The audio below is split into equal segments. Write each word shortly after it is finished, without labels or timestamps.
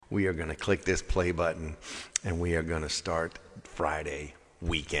we are going to click this play button, and we are going to start Friday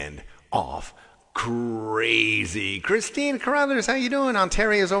weekend off crazy. Christine Carruthers, how you doing?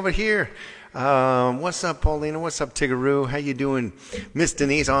 Ontario's over here. What's up, Paulina? What's up, Tigaroo? How you doing? Miss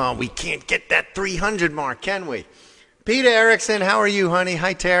Denise, oh, we can't get that 300 mark, can we? Peter Erickson, how are you, honey?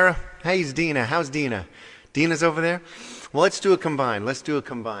 Hi, Tara. How's Dina? How's Dina? Dina's over there? Well, let's do a combine.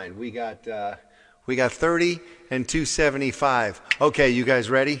 We got 30 and 275. Okay, you guys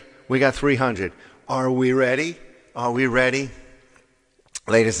ready? We got 300. Are we ready? Are we ready?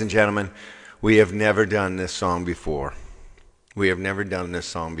 Ladies and gentlemen, we have never done this song before.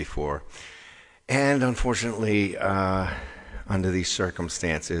 And unfortunately, under these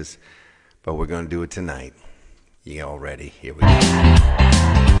circumstances, but we're going to do it tonight. You all ready? Here we go.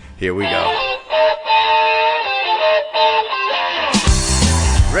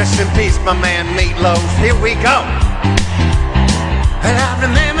 Rest in peace, my man Meatloaf. Here we go. And I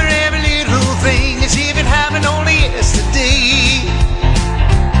remember every little thing as if it happened only yesterday.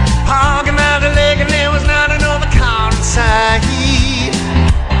 Hogging out a leg and there was not another car inside.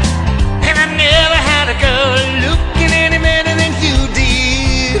 And I never had a girl looking any better than you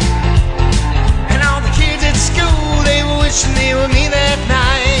did. And all the kids at school, they were wishing they were me that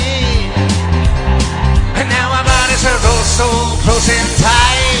night. And now our bodies are all so close and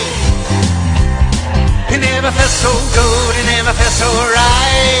tight. It never felt so good, it never felt so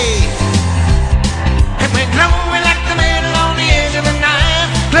right. And we're glowing like the metal on the edge of the knife.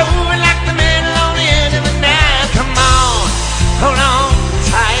 Glowing like the metal on the edge of the knife. Come on, hold on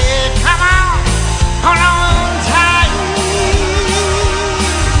tight. Come on, hold on tight.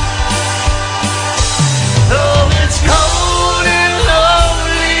 Though it's cold and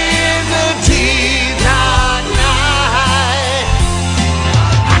lonely in the deep dark night,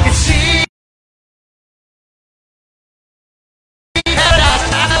 I can see paradise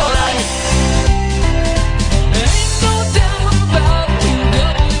tonight. Ain't no doubt about we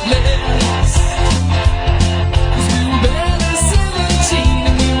double blessed. 'Cause we were barely 17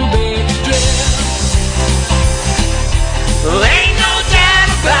 and we were barely dressed. Well, ain't no doubt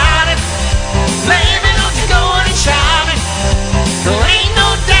about it. Baby, don't you go and shout it. There ain't no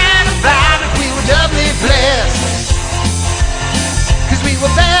doubt about it. We were doubly blessed. 'Cause we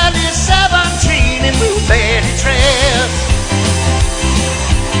were barely 17 and we were barely dressed.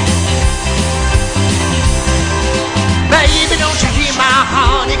 Baby, don't you hear my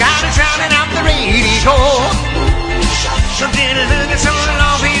heart? You got it drowning out the radio. So did it look so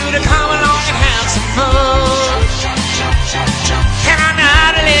long for you to come along and have some fun? And I know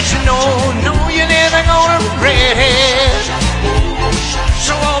how to let you know, no, you're never gonna regret it.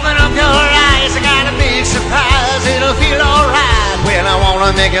 So open up your eyes, I got a big surprise. It'll feel alright. Well, I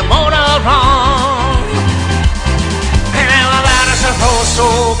wanna make it more wrong. And now our bodies are all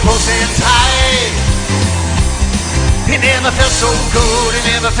so close and tight. It never felt so good, it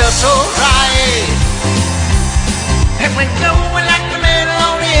never felt so right. And we're glowing like the metal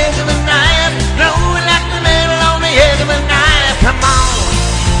on the edge of a knife. Glowing like the metal on the edge of a knife. Come on,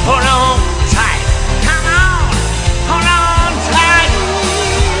 hold on tight. Come on, hold on tight.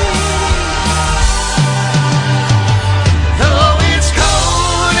 Though it's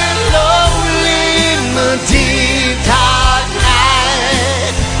cold and lonely in the deep dark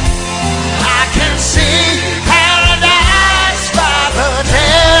night, I can see paradise by the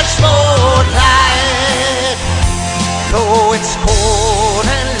dashboard light. Though it's cold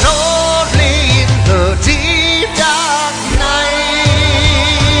and lonely in the deep dark night,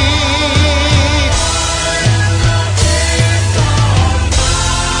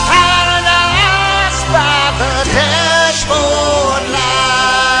 paradise by the dashboard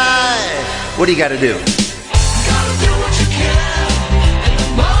light. What do you got to do? Gotta do what you can, and the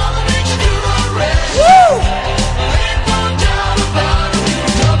mother makes you do the rest. Woo! Ain't no doubt about it, we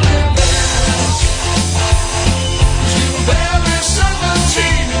were doubly blessed. 'Cause we were barely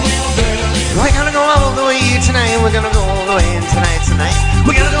 17 and we were barely. We're gonna go all the way tonight. We're gonna go all the way tonight.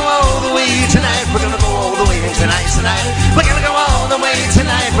 We're gonna go all the way tonight. We're gonna go all the way tonight. We're gonna go all the way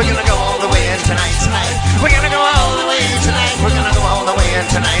tonight. We're gonna go all the way tonight. We're gonna go all the way tonight. We're gonna go all the way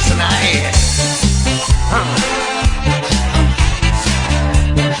tonight.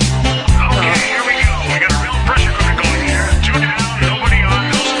 Okay, here we go. We got a real pressure cooker going here. 2 down, nobody on,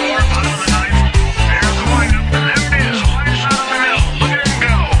 no score, bottom of the ninth. There's the windup, and there it is. Flyers out of the middle. Look at him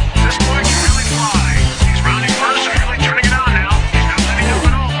go. This boy can really fly. He's rounding first and really turning it on now. He's not letting up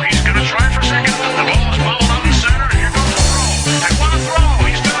at all. He's gonna try for second. The ball is bobbled out in center, and here goes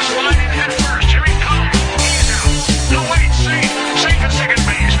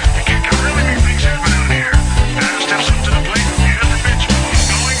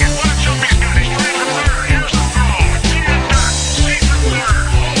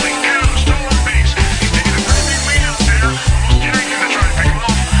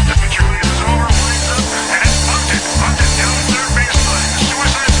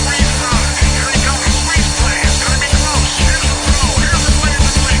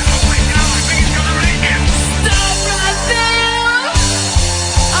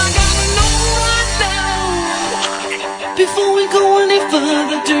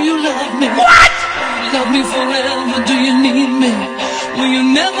further? Do you love me? What? Love me forever? Do you need me? Will you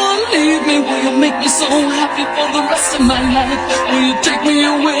never leave me? Will you make me so happy for the rest of my life? Will you take me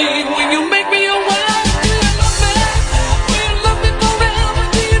away? Will you make me your wife?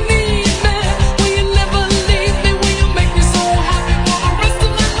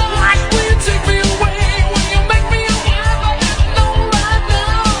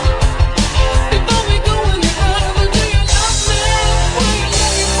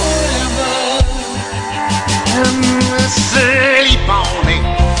 Sleep on me,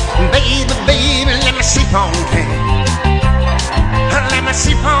 baby, baby, let me sleep on me. Let me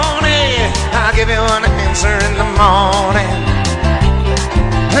sleep on it, I'll give you an answer in the morning.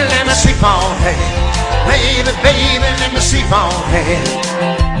 Let me sleep on it, baby, baby, let me sleep on it.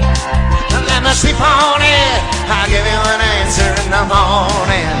 Let me sleep on it, I'll give you an answer in the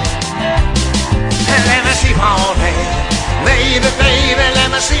morning. Let me sleep on it, baby, baby, let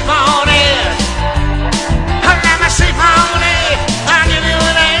me sleep on it. Let me sleep on it, I'll give you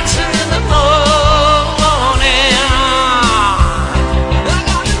an answer in the morning. I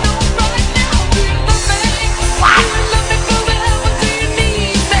gotta know right now, do you love me? What? Do you love me forever? Do you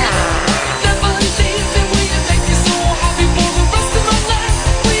need me? Never leave me, will you make me so happy for the rest of my life?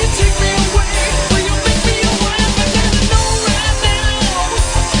 Will you take me away? Will you make me your wife? I gotta know right now,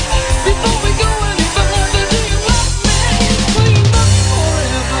 before we go any further. Do you love me? Will you love me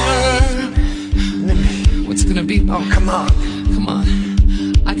forever? What's it gonna be? Oh, come on. Come on.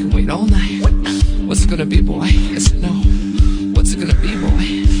 I can wait all night. What's it gonna be, boy? Yes or no? What's it gonna be, boy?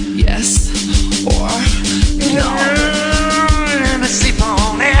 Yes or no? Let me sleep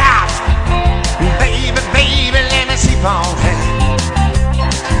on it. Baby, baby, let me sleep on it.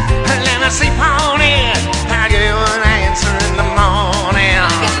 Let me sleep on it, I'll give you an answer in the morning.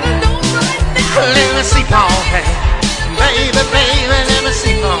 Let me sleep on it, baby, baby, let me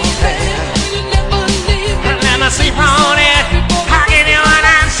sleep on it. Let me sleep on it, I'll give you an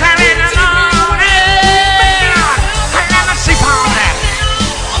answer in the morning. Let me sleep on it.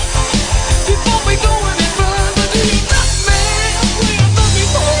 Before we go any further, do you love me? Will you love me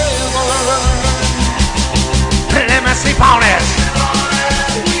forever? Let me sleep on it.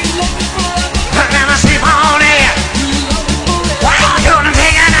 Will you love me forever? Let me sleep on it. Will you love me forever? Well, I couldn't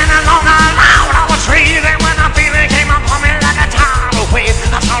take it any longer. Loud I was freezing when the feeling came upon me like a tidal wave.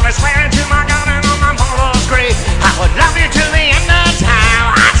 I started swearing to my God and on my father's grave, I would love you till the end of time.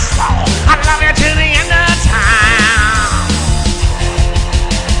 I swore I'd love you till the end of time.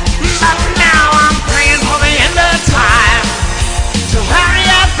 But now I'm praying for the end of time. So hurry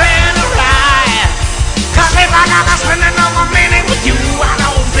up and arrive. 'Cause if I gotta spend another minute with you, I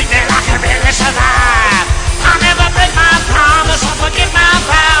don't think that I can really survive. I'll never break my promise or forget my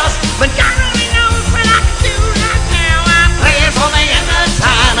vows, but God only knows what I can do right now. I'm praying for the end of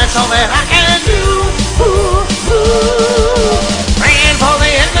time, it's all that I can do. Praying for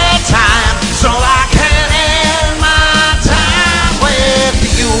the end of time, so I can end my time with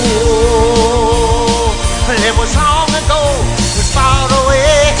you. It was long ago, it was far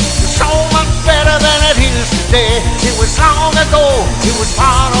away, it was so much better than it is today. It was long ago, it was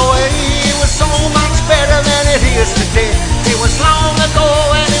far away, it was so much better than it is today. It was long ago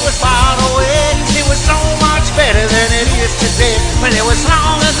and it was far away, it was so much better than it is today. But it was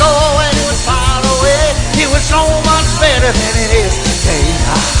long ago and it was far away, it was so much better than it is today.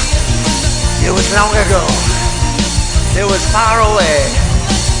 It was long ago, it was far away.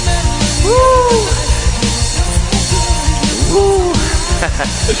 Woo! Woo!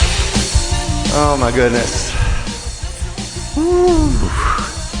 Oh my goodness. Woo!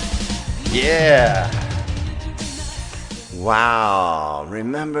 Yeah. Wow.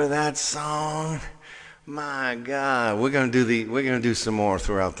 Remember that song? My God. We're gonna do some more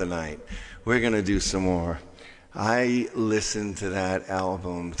throughout the night. We're gonna do some more. I listened to that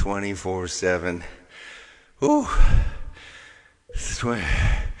album 24/7. Ooh.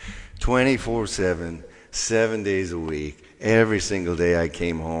 24/7, 7 days a week. Every single day I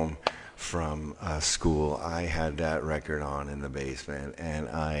came home from school, I had that record on in the basement, and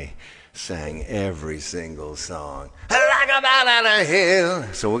I sang every single song. Like a man on a hill.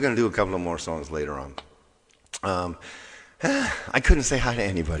 So we're going to do a couple of more songs later on. I couldn't say hi to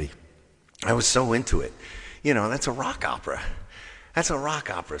anybody. I was so into it. You know, that's a rock opera. That's a rock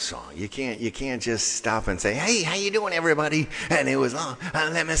opera song. You can't just stop and say, "Hey, how you doing, everybody?" And it was,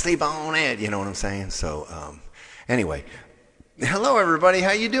 "Let me sleep on it." You know what I'm saying? So, anyway, hello, everybody.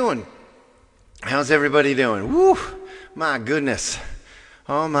 How you doing? How's everybody doing? Woo! My goodness.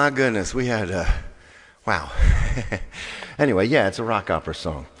 Oh, my goodness. We had, wow. Anyway, yeah, it's a rock opera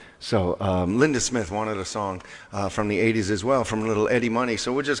song. So Linda Smith wanted a song from the 80s as well, from Little Eddie Money.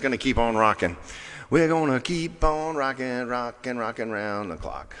 So we're just going to keep on rocking. We're going to keep on rocking, rocking, rocking round the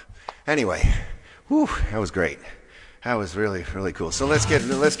clock. Anyway, whew, that was great. That was really, really cool. So let's get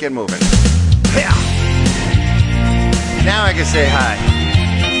moving. Yeah. Now I can say hi.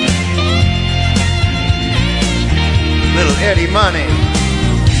 Little Eddie Money.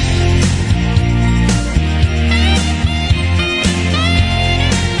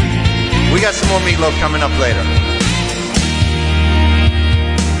 We got some more Meatloaf coming up later.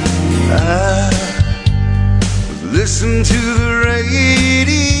 Listen to the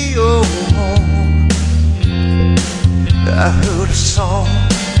radio. I heard a song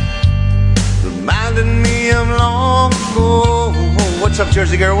reminded me of long ago. What's up,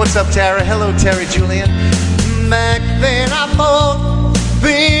 Jersey girl? What's up, Tara? Hello, Terry Julian. Back then I thought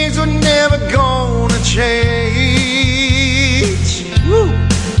things were never gonna change. Woo.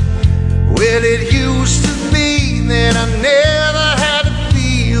 Well, it used to be that I never had to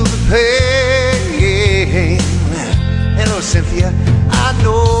feel the pain. Hello, Cynthia. I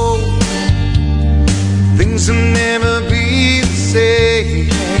know things will never be the same.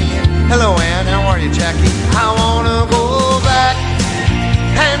 Hello, Ann. How are you, Jackie? I wanna go back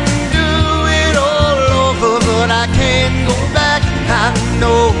and do it all over, but I can't go back. I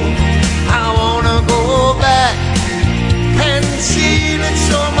know I wanna go back and see it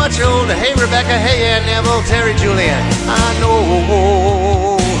so much older. Hey, Rebecca. Hey, Ann Neville. Terry Julian. I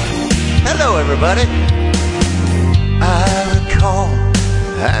know. Hello, everybody. I recall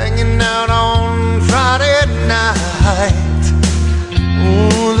hanging out on Friday night.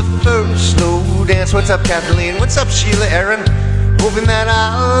 Oh, the first slow dance. What's up, Kathleen? What's up, Sheila, Aaron? Hoping that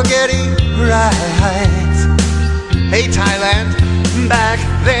I'll get it right. Hey, Thailand. Back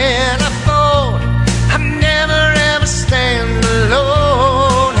then I thought I'd never ever stand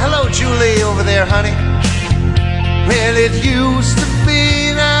alone. Hello, Julie, over there, honey. Well, it used to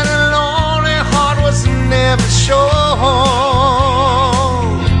be that a lonely heart was never shown.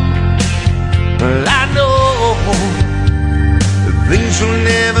 Well, I know things will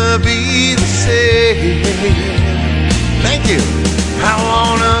never be the same. Thank you. I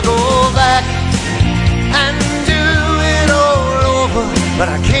wanna go back and do it all over, but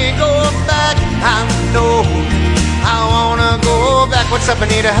I can't go back. I know I wanna go back. What's up,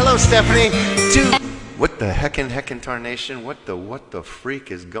 Anita? Hello, Stephanie. Dude, what the heckin' tarnation? What the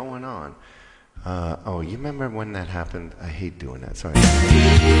freak is going on? Oh, you remember when that happened? I hate doing that. Sorry.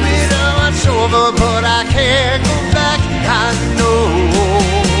 It's over, but I can't go back. I know.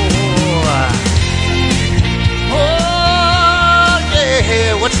 Oh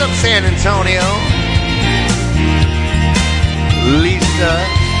yeah. What's up, San Antonio?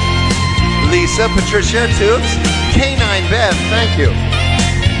 Lisa, Patricia, Tubes, K9 Bev. Thank you.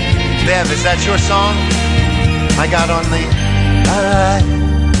 Bev, is that your song? I got on the. Alright.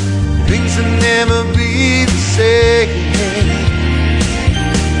 Things will never be the same,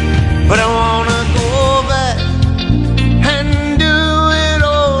 but I wanna go back and do it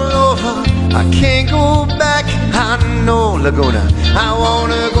all over. I can't go back. I know, Laguna. I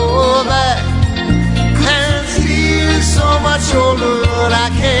wanna go back and see so much older, but I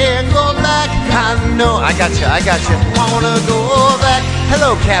can't go back. I know. I got you. I wanna go back.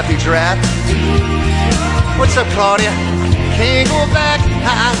 Hello, Kathy Giraffe. What's up, Claudia? Can't go back,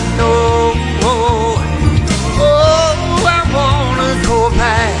 I know. Oh, I wanna go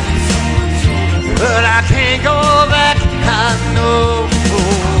back, but I can't go back. I know.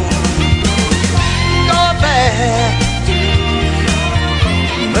 Go back,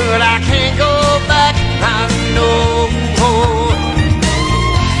 but I can't go back. I know.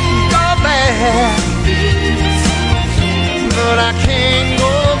 Go back, but I can't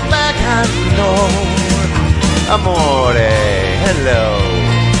go back. I know. Amore, hello.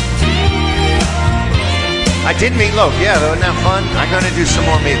 I did Meatloaf, yeah, wasn't that fun? I'm gonna do some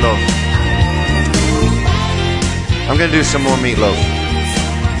more Meatloaf.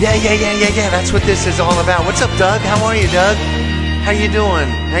 Yeah, that's what this is all about. What's up, Doug? How are you, Doug? How you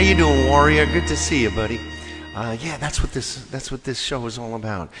doing, Warrior? Good to see you, buddy. Yeah, that's what this show is all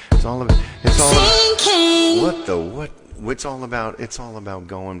about. It's all about It's all about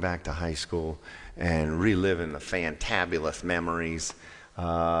going back to high school and reliving the fantabulous memories.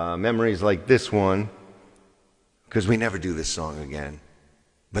 Memories like this one, because we never do this song again.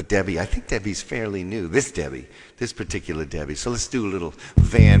 But Debbie, I think Debbie's fairly new. This particular Debbie. So let's do a little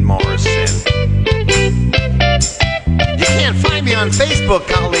Van Morrison. You can't find me on Facebook,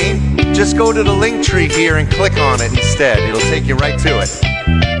 Colleen. Just go to the link tree here and click on it instead. It'll take you right to it.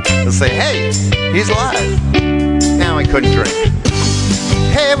 It'll say, hey, he's live. Now I couldn't drink.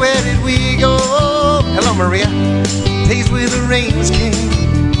 Hey, where did we go? Hello, Maria. Days where the rains came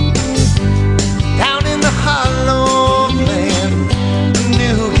down in the hollow land, a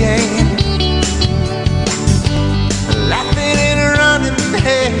new game. Laughing and running,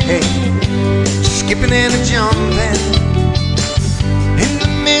 hey, skipping and jumping in the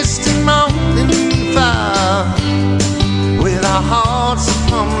misty morning fire, with our hearts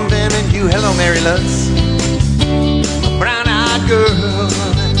pumping. And you, hello, Mary Lutz, a brown-eyed girl.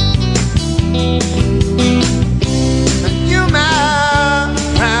 You, my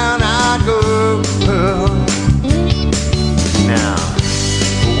brown-eyed girl. Now,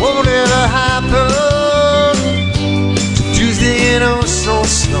 whatever happened to Tuesday and oh so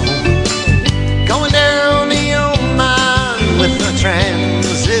slow, going down the old mine with a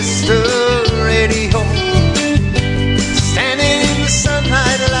transistor radio, standing in the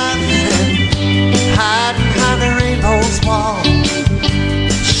sunlight laughing, hiding behind the rainbow's wall,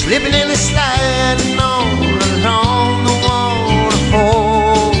 slipping and sliding all along the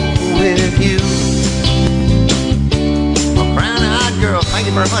waterfall with you. My brown-eyed girl, thank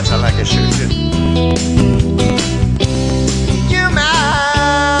you very much. I like your shirt too. You're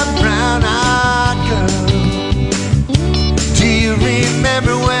my brown-eyed girl. Do you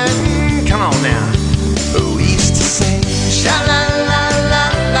remember when, come on now, we used to sing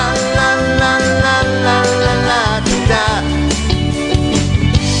sha-la-la-la-la-la-la-la-la-la-la-la-la-da,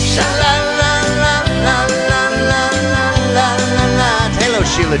 sha-la-la-la-la-la-la-la-la-la. Hello,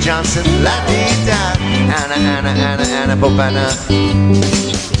 Sheila Johnson. La-dee-da. Anna, Anna, Anna, Anna, Bobana.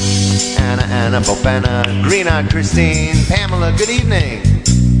 Anna, Anna, Bobana. Green-eyed Christine. Pamela, good evening.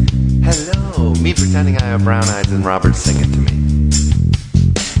 Hello. Me pretending I have brown eyes and Robert singing to me.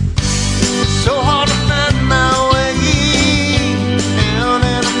 So hard to find my way down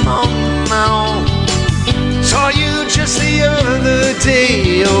and I'm on my own. Saw you just the other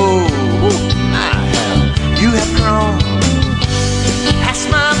day. Oh, my, how you have grown. Pass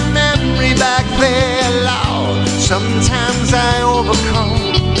my memory back there, Lord. Sometimes I overcome,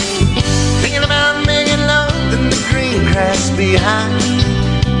 thinking about making love in the green grass behind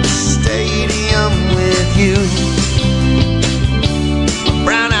the stadium with you.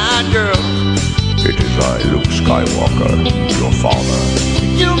 Brown-eyed girl. It is I, Luke Skywalker, your father.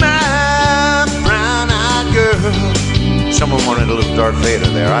 You, my brown-eyed girl. Someone wanted to look Darth Vader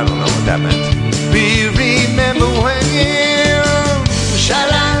there. I don't know what that meant. We remember when you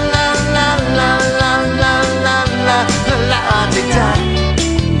sha-la-la-la-la-la-la-la-la-la-la-la-la-la-la-la.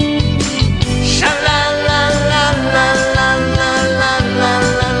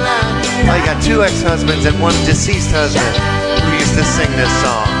 Sha-la-la-la-la-la-la-la-la-la-la. I got two ex-husbands and one deceased husband who used to sing this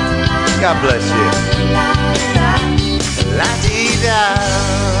song. God bless you. La-dee-da.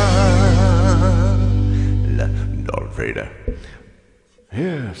 Darth Vader.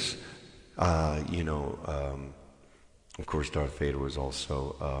 Yes. Of course, Darth Vader was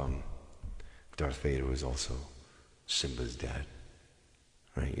also Simba's dad.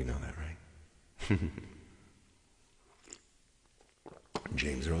 Right? You know that, right?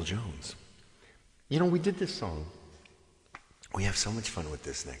 James Earl Jones. We did this song. We have so much fun with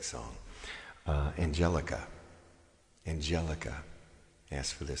this next song. Angelica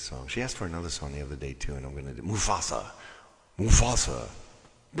asked for this song. She asked for another song the other day too, and I'm going to do Mufasa,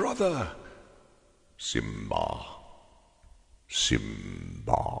 brother, Simba,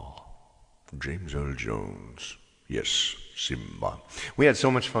 James Earl Jones. Yes, Simba. We had so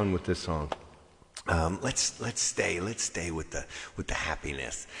much fun with this song. Let's stay with the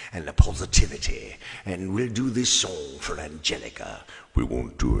happiness and the positivity, and we'll do this song for Angelica. We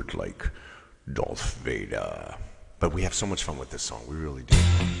won't do it like Darth Vader, but we have so much fun with this song. We really do.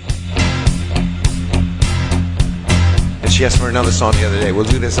 And she asked for another song the other day. We'll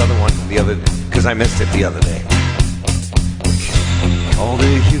do this other one because I missed it the other day. All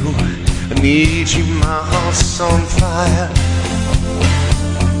to you, I need you, my heart's on fire.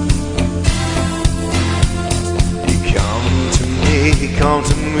 Come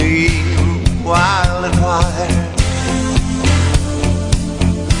to me, wild and wild.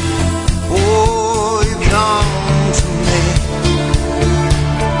 Oh, you come to me,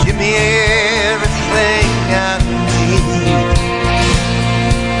 give me everything I need.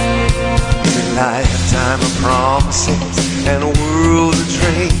 A lifetime of promises and a world of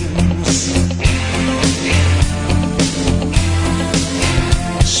dreams.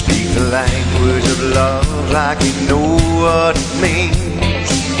 Speak the language of love like you know what it means.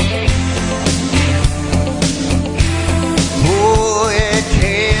 Oh, it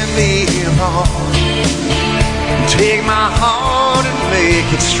can't be wrong. Take my heart and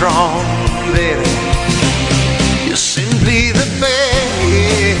make it strong, baby. You're simply the best.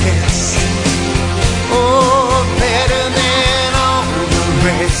 yes. Oh, better than all the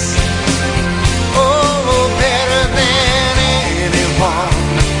rest. Oh, better than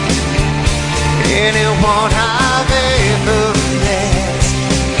anyone I've ever met.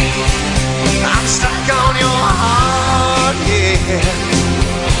 I'm stuck on your heart, yeah.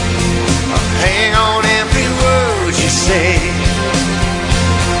 Hang on every word you say.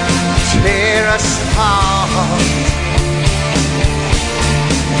 Tear us apart.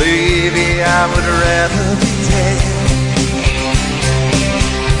 Baby, I would rather be dead.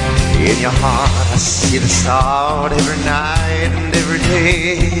 In your heart I see the start every night and every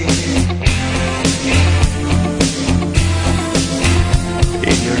day.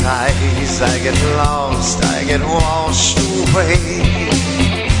 In your eyes I get lost, I get washed away.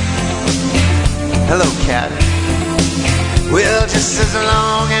 Hello, cat. Well, just as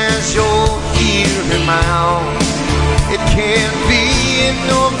long as you're here in my arms, it can't be in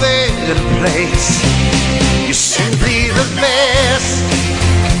no better place. You're simply the best.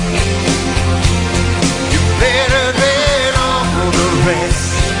 You're better than all the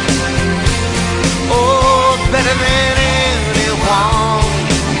rest. Oh, better than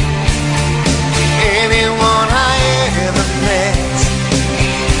anyone I ever met.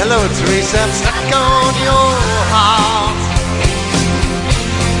 Hello, Teresa, I'm stuck on your heart.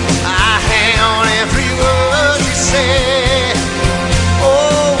 I hang on every word you say.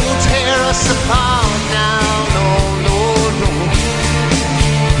 Oh, tear us apart now, no, no, no.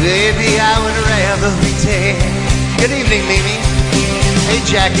 Baby, I would rather be dead. Good evening, Mimi. Hey,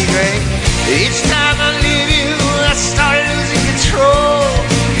 Jackie Gray. Each time I leave you, I start losing control.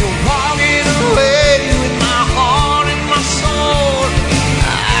 You're walking away with my heart and my soul.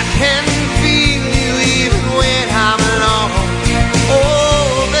 I can feel you even when I'm alone.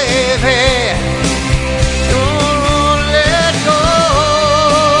 Oh, baby, don't let go.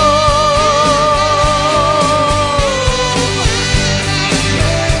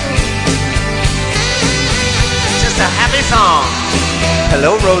 Just a happy song.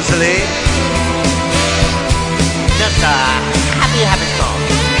 Hello, Rosalie. Just a happy, happy song.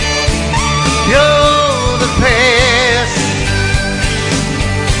 You're the best.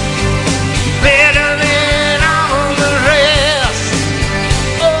 Better than all the rest.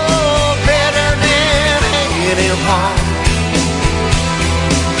 Oh, better than anyone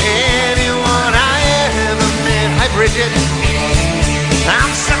I ever met. Hi, Bridget.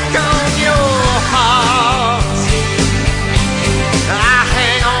 I'm stuck on your heart. I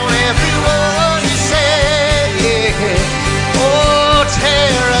hang on every word you say. Oh,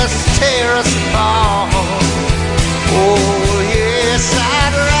 tear us apart. Oh, yes,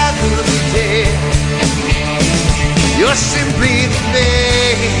 I'd rather be dead. You're simply the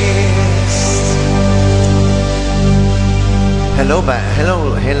best.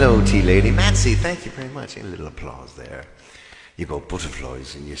 Hello, tea lady. Matsy, thank you very much. A little applause there. You got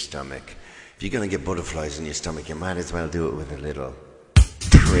butterflies in your stomach. If you're going to get butterflies in your stomach, you might as well do it with a little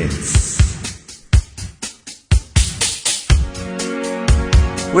Prince.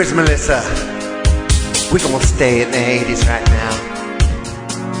 Where's Melissa? We're gonna stay in the 80s right now.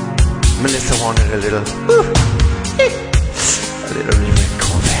 Melissa wanted a little red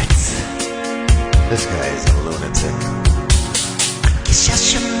Corvette. This guy is a lunatic. Guess you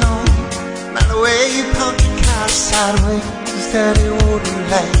should know, by the way you park your car sideways, that it wouldn't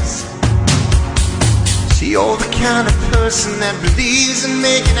last. See, you're the kind of person that believes in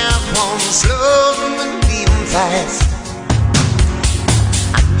making out on slow and leaving fast.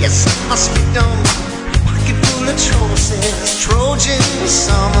 Yes, I must be dumb. Pocket full of Trojans,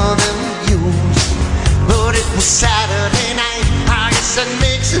 some of them used. But it was Saturday night, I guess that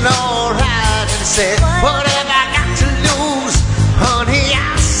makes it alright. And I said, what have I got to lose? Honey,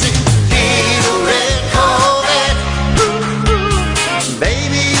 I said, little red Corvette.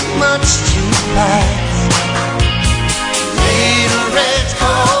 Baby, much too fast. Little red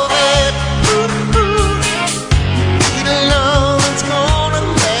Corvette. Little love that's gonna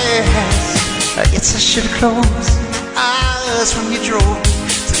last. I guess I should have closed eyes when you drove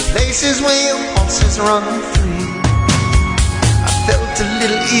to the places where your pulses run free. I felt a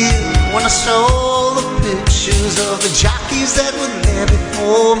little ill when I saw the pictures of the jockeys that were there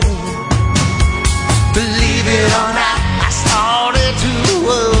before me. Believe it or not, I started to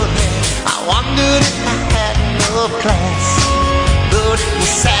worry. I wondered if I had enough class. But it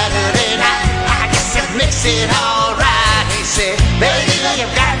was Saturday night, I guess it makes it alright. He said, baby,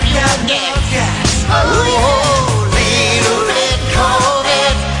 you've got your gas. Oh, little red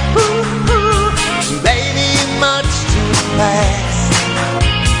Corvette. Baby, much too fast.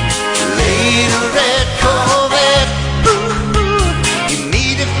 Little red Corvette. You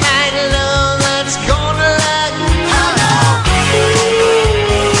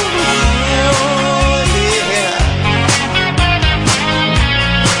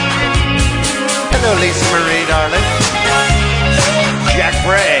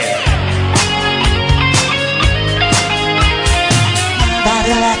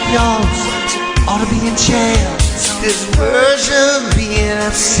yours ought to be in jail. This version being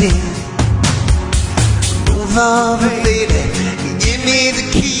obscene. Move over, baby, give me the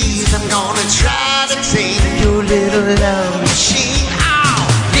keys. I'm gonna try to tame your little love machine. Oh,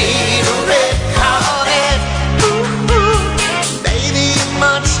 little red Corvette, ooh, ooh, baby, you're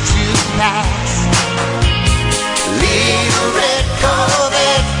much too fast. Little red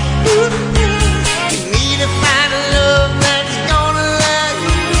Corvette, ooh, ooh, you need to find a love that's gonna last.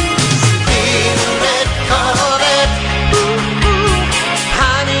 Little red Corvette, ooh, ooh,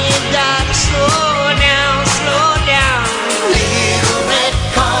 honey, you gotta slow down, slow down. Little red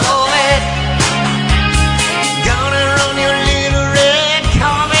Corvette, gonna run your little red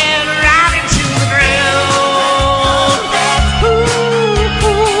Corvette right into the ground. Ooh,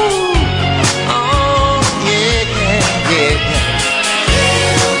 ooh, oh yeah, yeah, yeah.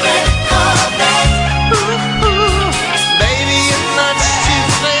 Little red Corvette, ooh, ooh, baby, you're much too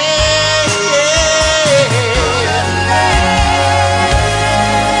fast.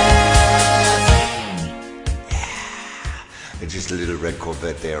 It's just a little red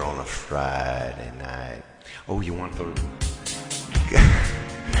Corvette there on a Friday night. Oh, you want the...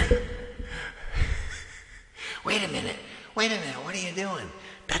 Wait a minute, what are you doing?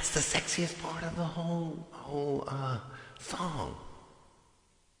 That's the sexiest part of the whole song.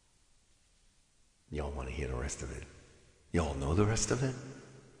 Y'all want to hear the rest of it? Y'all know the rest of it?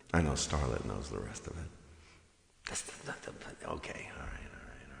 I know Starlet knows the rest of it. That's not the... Okay, all right.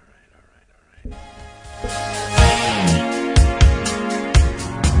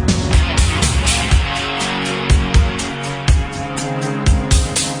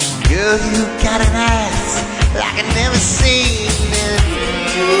 Girl, you got an ass like I never seen before.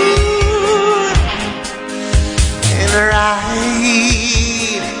 And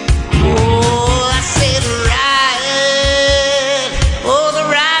right, oh, I said right. Oh, the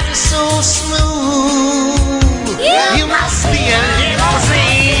ride is so smooth. You must be a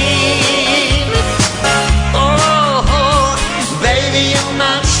limousine. Oh, baby, you're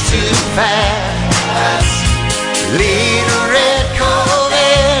much too fast. Little red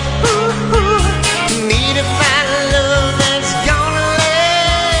Corvette, ooh, ooh, need to find a love that's gonna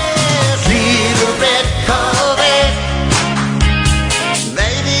last. Little red Corvette,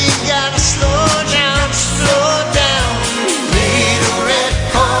 baby, you gotta slow down, slow down. Little red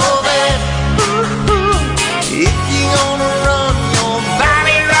Corvette, ooh, ooh, if you're gonna run your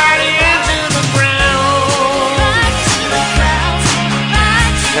body right into the ground. Right to the ground,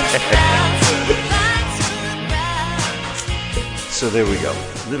 right to the ground, right to the ground. So there we go,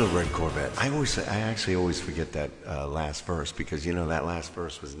 Little Red Corvette. I actually always forget that last verse, because you know that last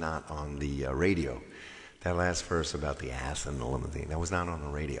verse was not on the radio. That last verse about the ass and the limousine, that was not on the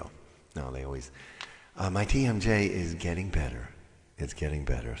radio. No, they always... my TMJ is getting better. It's getting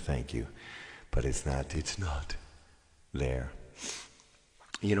better, thank you. But it's not there.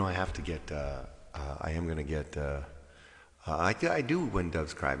 You know, I have to get... I am going to get... I do When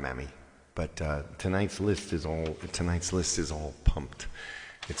Doves Cry, Mammy. But tonight's list is all pumped.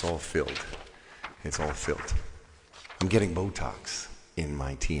 It's all filled. I'm getting Botox in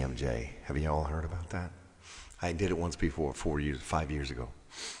my TMJ. Have you all heard about that? I did it once before, 5 years ago,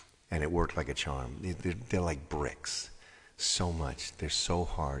 and it worked like a charm. They're like bricks, so much. They're so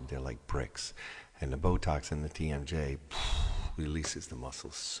hard. They're like bricks, and the Botox in the TMJ releases the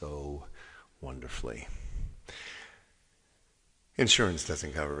muscles so wonderfully. Insurance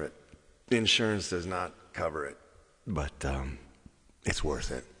doesn't cover it. Insurance does not cover it, but it's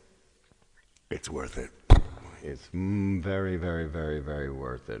worth it. It's worth it. It's very, very, very, very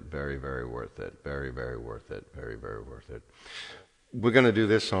worth it. Very, very worth it. Very, very worth it. Very, very worth it. We're going to do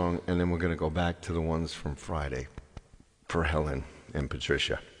this song, and then we're going to go back to the ones from Friday for Helen and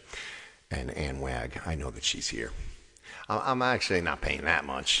Patricia and Ann Wag. I know that she's here. I'm actually not paying that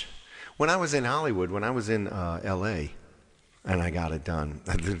much. When I was in Hollywood, when I was in L.A., and I got it done,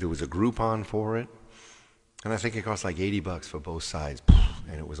 there was a Groupon for it, and I think it cost like $80 for both sides,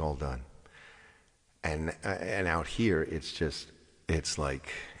 and it was all done. And out here, it's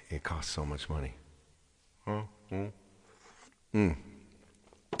like, it costs so much money.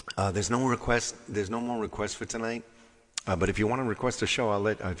 There's no more requests for tonight. But if you want to request a show,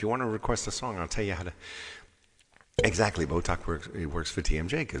 if you want to request a song, I'll tell you how to. Exactly, Botox works for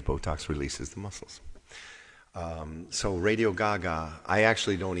TMJ because Botox releases the muscles. So Radio Gaga, I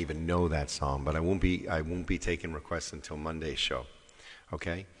actually don't even know that song, but I won't be taking requests until Monday's show.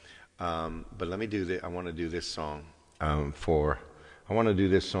 Okay? But let me do this. I want to do this song for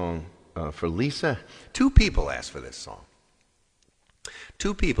Lisa. Two people asked for this song.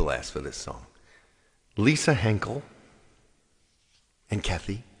 Lisa Henkel and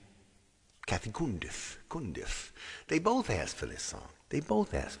Kathy Kathy Kundif. They both asked for this song.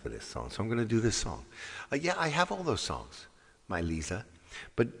 So I'm going to do this song. Yeah, I have all those songs, my Lisa.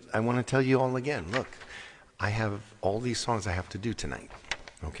 But I want to tell you all again, look, I have all these songs I have to do tonight,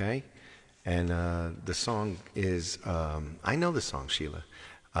 okay? And the song is, I know the song, Sheila.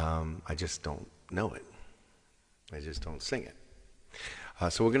 I just don't know it. I just don't sing it.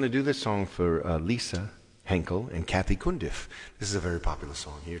 So we're going to do this song for Lisa Henkel and Kathy Kundif. This is a very popular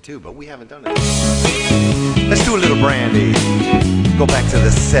song here too, but we haven't done it. Let's do a little Brandy. Go back to the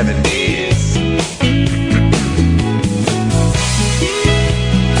 70s.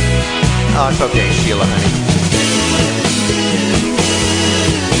 Oh, it's okay, Sheila, honey.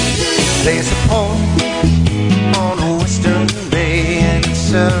 There's a port on a western bay and it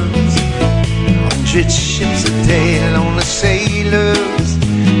serves 100 ships a day. Lonely sailors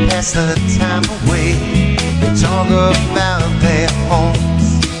pass the time away. They talk about their homes.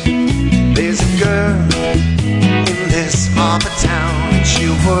 There's a girl in this harbor town and she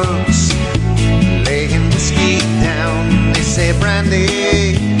works laying whiskey down. They say, Brandy,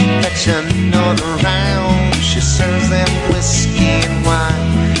 fetch another round. She serves them whiskey and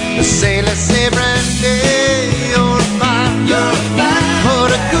wine. The sailors say, Brandy, you're fine.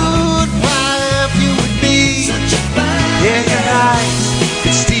 What a good wife you would be. Yeah, your eyes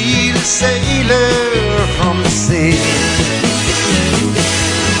could steal a sailor from the sea.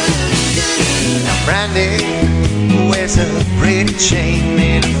 Now Brandy wears a pretty chain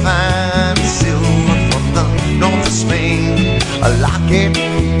made of fine silver from the north of Spain. A locket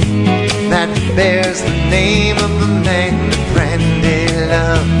that bears the name of the man that Brandy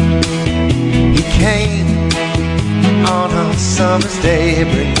loved. He came on a summer's day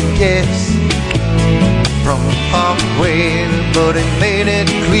bringing gifts from far away, but he made it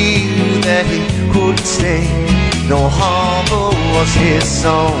clear that he couldn't stay. No harbor was his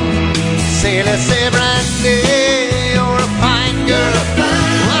song. Sailor said, Brandy, you're a fine girl.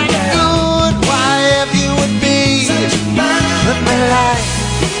 What a good wife you would be. But my life,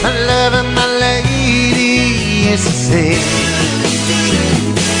 my love and my lady is to say.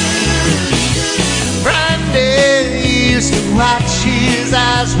 Brandy used to watch his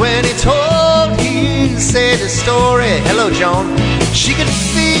eyes when he told said a story. Hello, Joan. She could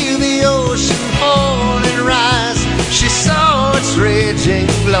feel the ocean fall and rise. She saw its raging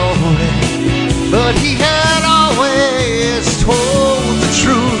glory, but he had always told the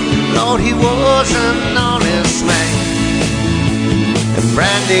truth. Lord, he was an honest man, and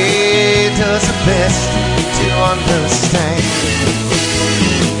Brandy does her best to understand.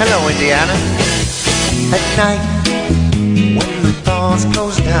 Hello, Indiana. At night, when the doors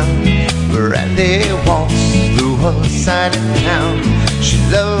close down, Brandy walks through her silent town. She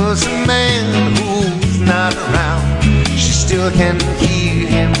loves a man who's not around. She still can hear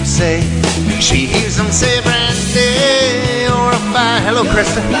him say. She hears him say, Brandy, you're a fine. Hello,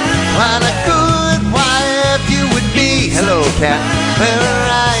 Krista. What a good wife you would be. Hello, Cat. Where her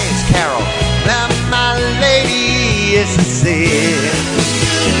eyes, Carol. Now my lady is sincere.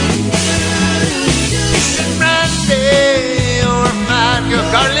 Brandy, you're a fine girl.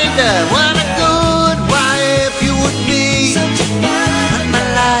 Carlinda, what a good wife you would be. But my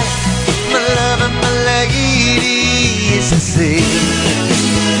life, my love and my lady is sincere.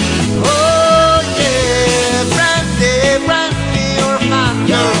 Oh yeah, Brandy, Brandy, you're a fine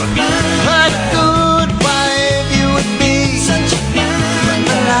girl. What a good wife you would be. But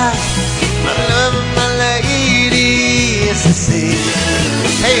my life, my love and my lady is sincere.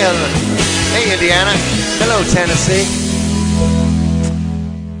 Hey, hey, Indiana. Hello, Tennessee.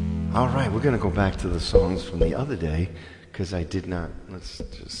 All right, we're going to go back to the songs from the other day because I did not. Let's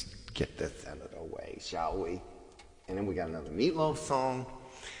just get this out of the way, shall we? And then we got another meatloaf song.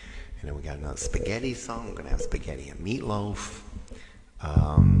 And then we got another spaghetti song. We're going to have spaghetti and meatloaf.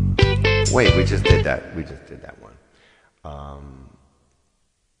 Wait, we just did that. We just did that one.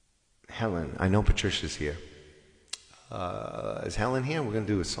 Helen, I know Patricia's here. Is Helen here? We're going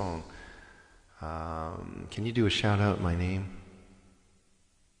to do a song. Can you do a shout out my name?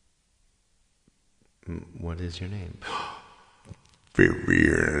 What is your name?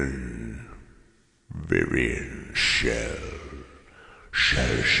 Vivian Shell,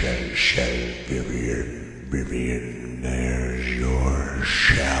 Vivian, there's your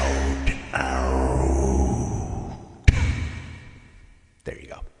shout out. There you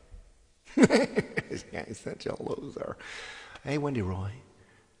go. Guys, that's all those are. Hey, Wendy Roy,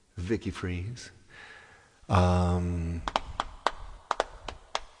 Vicky Freeze.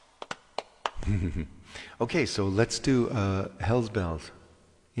 Okay, so let's do Hell's Bells.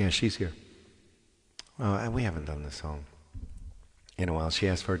 Yeah, she's here. We haven't done this song in a while. She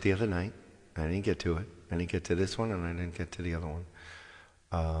asked for it the other night. I didn't get to it. I didn't get to this one, and I didn't get to the other one.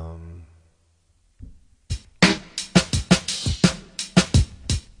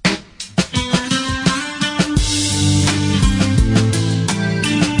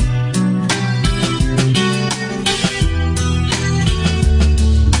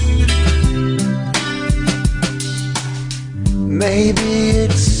 Maybe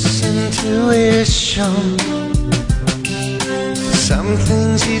it's intuition. Some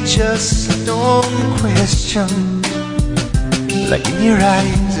things you just don't question. Like in your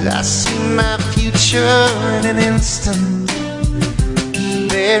eyes, I see my future in an instant.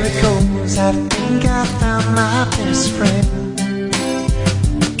 There it goes, I think I found my best friend.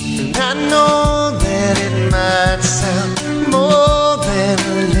 And I know that it might sound more than a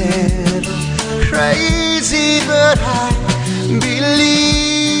little crazy, but I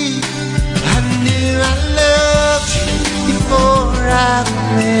believe. I knew I loved you before I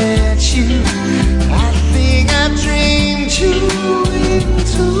met you. I think I dreamed you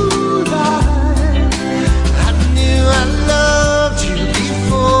into life. I knew I loved you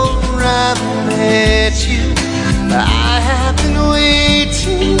before I met you. I have been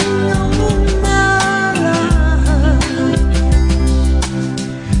waiting all my life.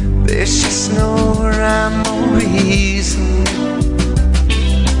 There's just no rhyme or reason,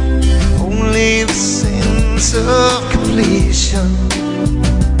 only the sense of completion.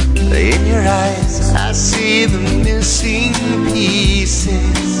 In your eyes, I see the missing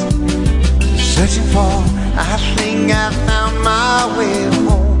pieces. Searching for, I think I found my way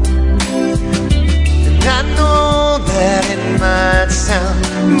home. And I know that it might sound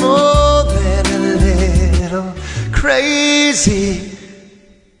more than a little crazy.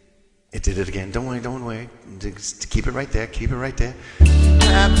 It did it again. Don't worry. Just keep it right there. Keep it right there.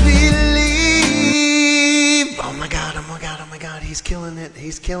 I believe. Oh my God. He's killing it.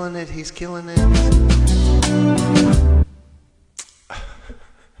 He's killing it.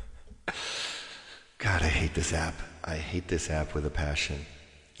 God, I hate this app. I hate this app with a passion.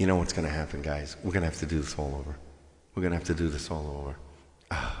 You know what's going to happen, guys? We're going to have to do this all over.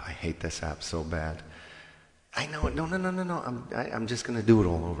 I hate this app so bad. I know it. No. I'm just going to do it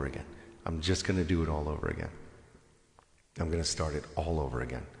all over again. I'm going to start it all over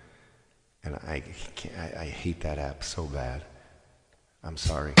again. And I hate that app so bad. I'm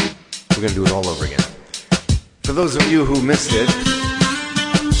sorry. We're going to do it all over again. For those of you who missed it,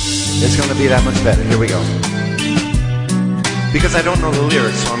 it's going to be that much better. Here we go. Because I don't know the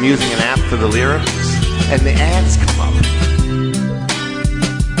lyrics, so I'm using an app for the lyrics, and the ads come up.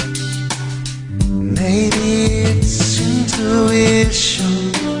 Maybe it's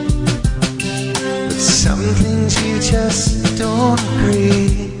intuition, but some things you just don't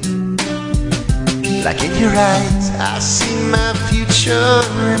agree. Like in your eyes, I see my future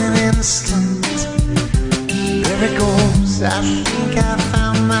in an instant. There it goes, I think I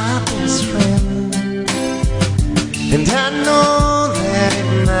found my best friend. And I know that it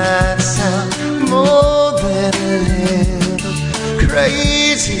might sound more than a little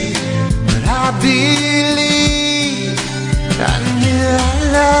crazy, but I believe. I knew I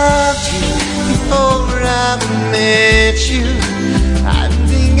loved you before I met you. I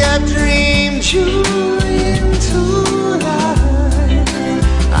think I dreamed you into life.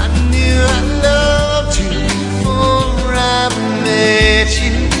 I knew I loved you before I met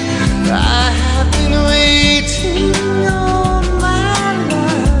you. I have been waiting all my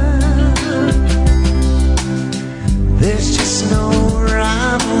life. There's just no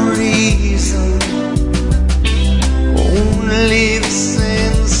rhyme or reason, only the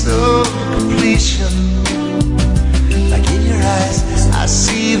sense of completion. Like in your eyes, I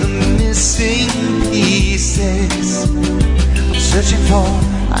see the missing pieces. I'm searching for,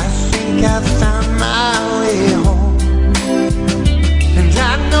 I think I found my way home. And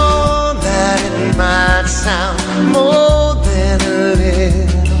I know that it might sound more than a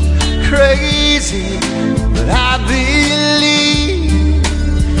little crazy, but I believe.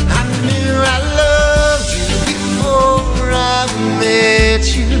 I knew I loved you before I met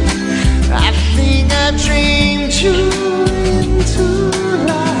you. I think I dreamed you into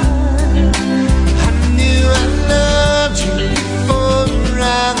life. I knew I loved you before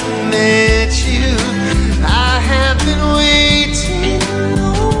I met you. I have been waiting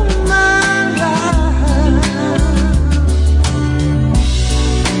all my life.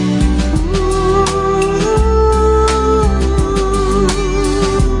 Ooh.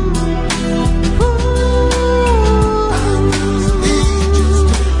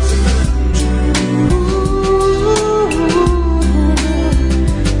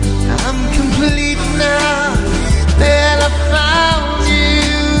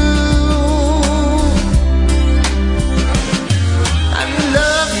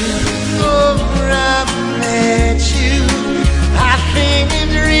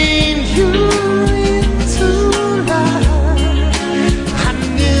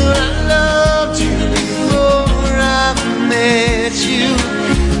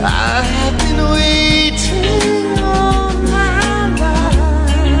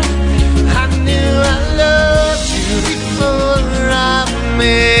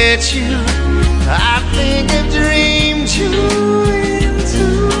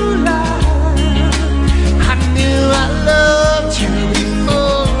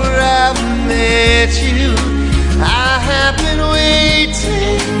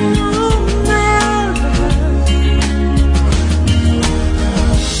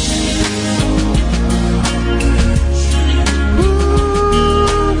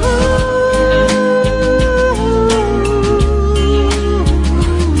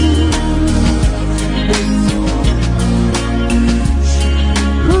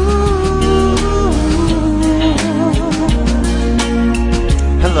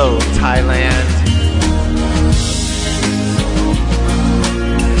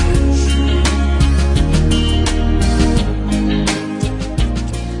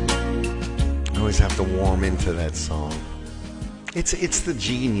 to that song. It's the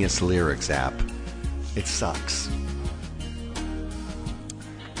Genius Lyrics app. It sucks.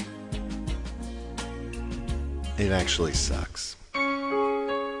 It actually sucks.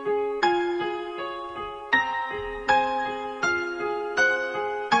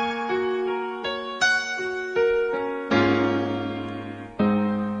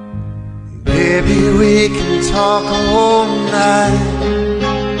 Baby, we can talk all night,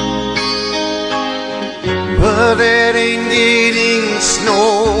 but it ain't getting us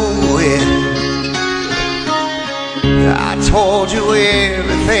nowhere. I told you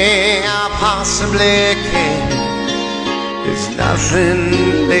everything I possibly can. There's nothing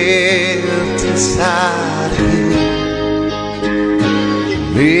left inside of you.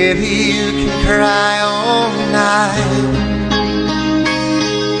 Maybe you can cry all night,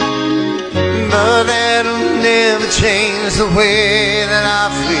 but that'll never change the way that I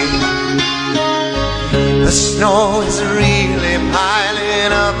feel. The snow is really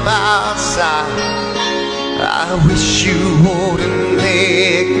piling up outside. I wish you wouldn't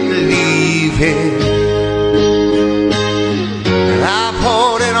make me leave it. I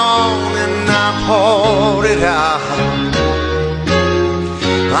poured it on and I poured it out.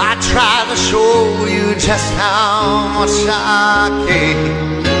 I tried to show you just how much I care.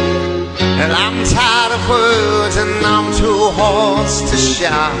 And I'm tired of words and I'm too hoarse to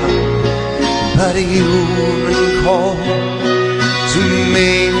shout. But you've been cold to me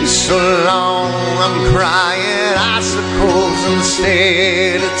so long, I'm crying, I suppose,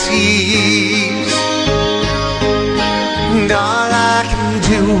 instead of tears. And all I can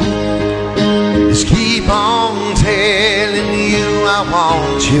do is keep on telling you I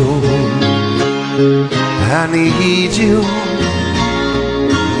want you, I need you,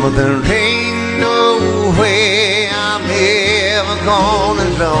 but there ain't no way I'm ever gonna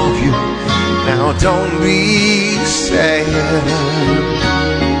love you. Now don't be sad.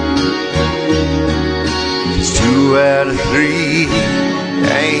 'Cause 2 out of 3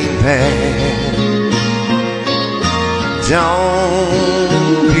 ain't bad.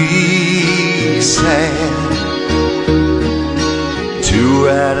 Don't be sad. 2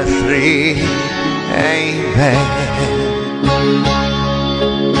 out of 3 ain't bad.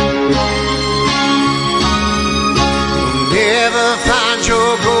 Never find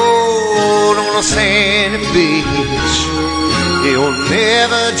your gold on a sandy beach. You'll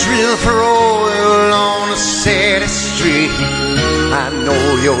never drill for oil on a city street. I know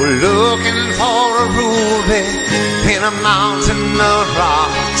you're looking for a ruby in a mountain of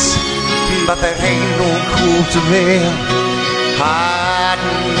rocks, but there ain't no cool to bear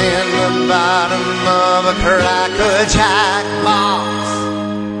hiding in the bottom of a Cracker Jack box.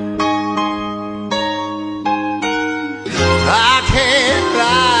 I can't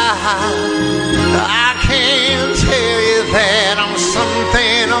lie, I can't tell you that I'm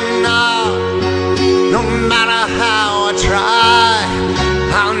something I'm not. No matter how I try,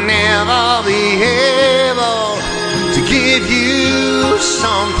 I'll never be able to give you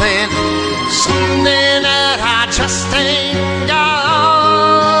something, something that I just ain't got.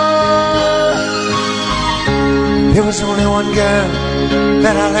 There was only one girl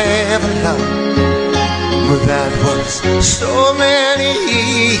that I'll ever love, but that was so many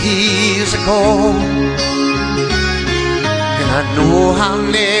years ago. And I know I'll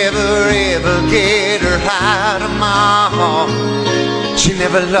never ever get her out of my heart. She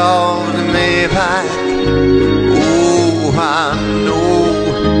never loved me back, oh I know.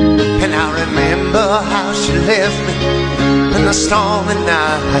 And I remember how she left me in the stormy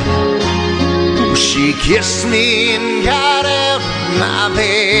night. Oh, she kissed me and got out of my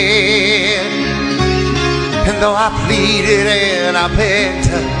bed. And though I pleaded and I begged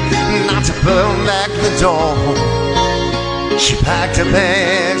her not to burn back the door, she packed her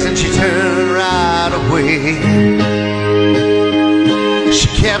bags and she turned right away. She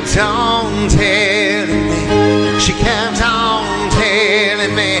kept on telling me, she kept on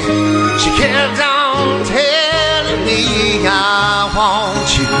telling me, she kept on telling me I want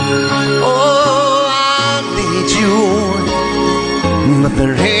you, oh I need you, but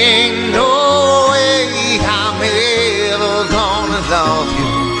there ain't no love you.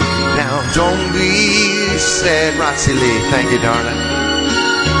 Now don't be sad, Roxy Lee. Thank you, darling.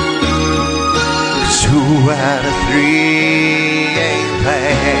 'Cause 2 out of 3 ain't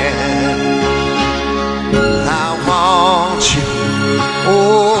bad. I want you,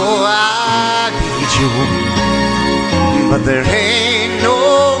 oh I need you, but there ain't no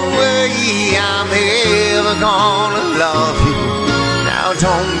way I'm ever gonna love you. Now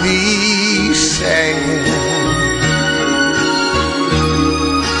don't be sad.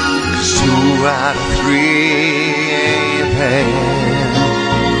 2 out of 3 ain't bad.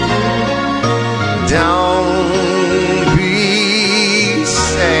 Don't be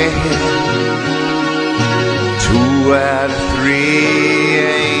sad. 2 out of 3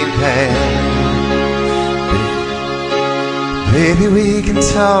 ain't bad. Baby, we can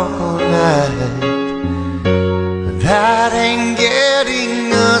talk all night. That ain't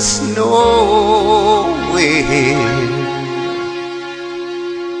getting us nowhere.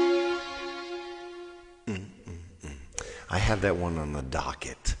 I have that one on the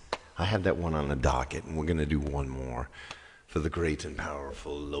docket. And we're going to do one more for the great and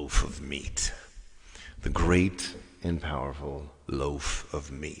powerful loaf of meat. The great and powerful loaf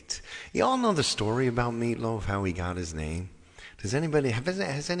of meat. You all know the story about Meatloaf, how he got his name? Has anybody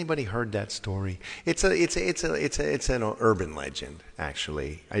heard that story? It's an urban legend,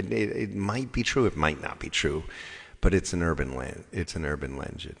 actually. It might be true, it might not be true, but it's an urban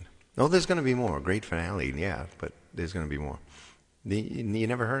legend. Oh, there's going to be more. Great finale, yeah, but there's going to be more. You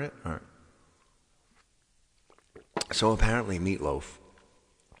never heard it? All right. So apparently Meatloaf,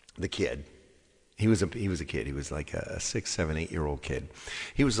 the kid, he was a kid. He was like a 6, 7, 8-year-old kid.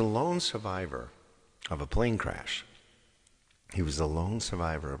 He was a lone survivor of a plane crash. And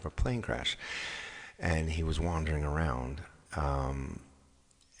he was wandering around.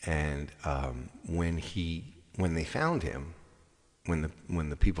 When they found him, when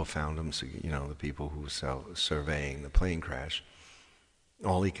the people found him, so, you know, the people who were surveying the plane crash,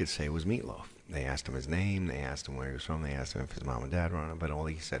 all he could say was Meatloaf. They asked him his name, they asked him where he was from, they asked him if his mom and dad were on it, but all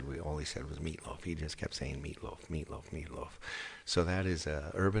he said was Meatloaf. He just kept saying Meatloaf, Meatloaf, Meatloaf. So that is an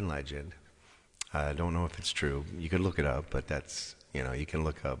urban legend. I don't know if it's true. You could look it up, but that's, you know, you can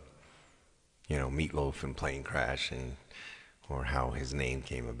look up, you know, Meatloaf and plane crash or how his name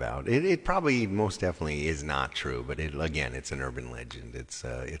came about. It probably most definitely is not true, but again, it's an urban legend. It's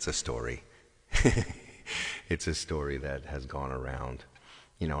a story. It's a story that has gone around.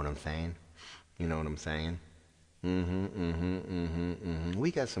 You know what I'm saying?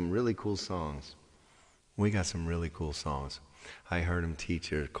 We got some really cool songs. I heard him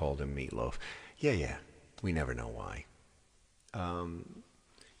teacher called him Meatloaf. Yeah. We never know why.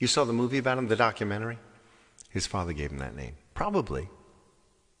 You saw the movie about him, the documentary? His father gave him that name. Probably.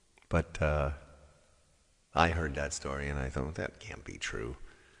 But I heard that story and I thought, that can't be true.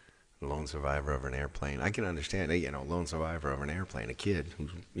 Lone survivor of an airplane. I can understand, you know, lone survivor of an airplane, a kid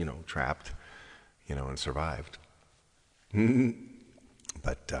who's, you know, trapped, you know, and survived.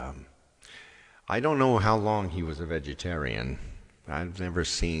 But I don't know how long he was a vegetarian. I've never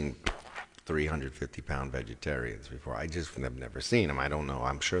seen 350-pound vegetarians before. I just have never seen them. I don't know.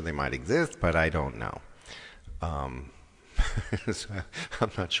 I'm sure they might exist, but I don't know. So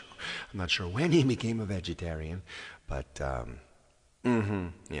I'm not sure when he became a vegetarian, but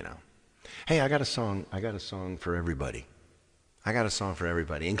you know. Hey, I got a song for everybody.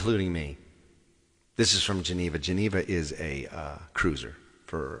 Including me. This is from Geneva. Geneva is a cruiser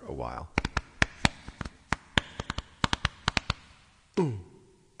for a while.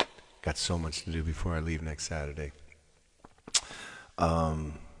 Got so much to do before I leave next Saturday.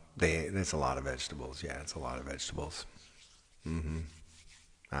 There's a lot of vegetables. Yeah, it's a lot of vegetables.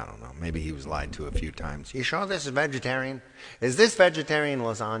 I don't know. Maybe he was lied to a few times. You sure this is vegetarian? Is this vegetarian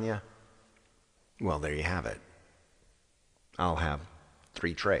lasagna? Well, there you have it. I'll have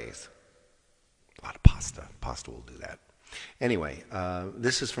 3 trays. A lot of pasta. Pasta will do that. Anyway,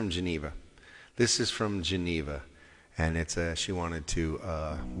 this is from Geneva. And it's she wanted to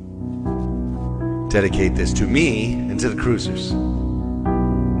dedicate this to me and to the cruisers.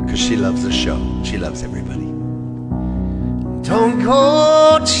 Because she loves the show. She loves everybody. Don't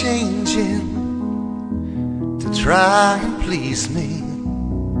go changing to try and please me.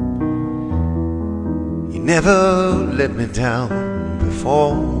 You never let me down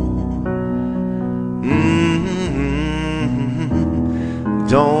before.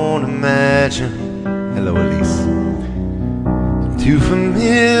 Don't imagine. Hello, Elise. I'm too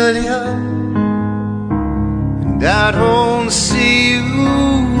familiar, and I don't see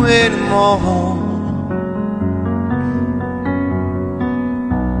you anymore.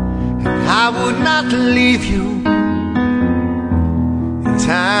 I would not leave you in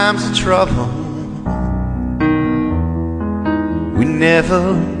times of trouble. We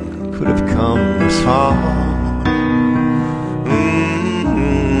never could have come this far.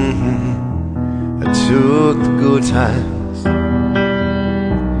 I took the good times,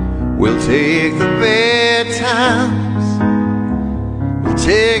 we'll take the bad times. We'll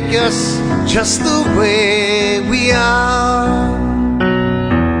take us just the way we are.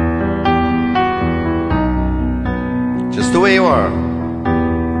 Just the way you are.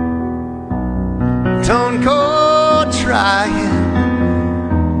 Don't go trying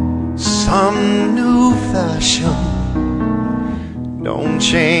some new fashion. Don't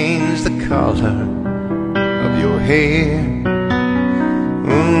change the color of your hair.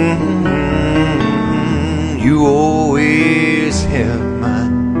 You always have my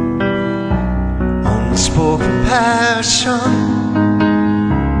unspoken passion.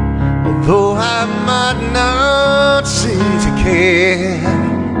 Although I might not seem to care,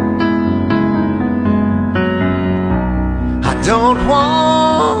 I don't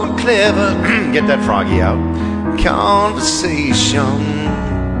want clever, get that froggy out, conversation.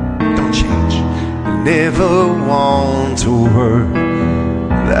 Don't change, never want to work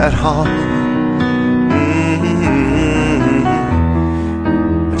that hard.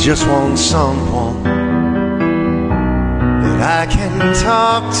 I just want someone that I can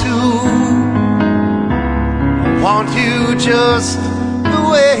talk to. I want you just the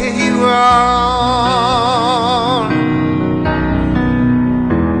way you are.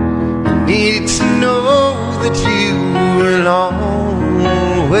 I need to know that you will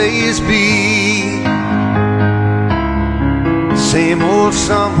always be the same old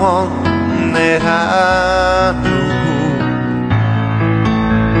someone that I knew.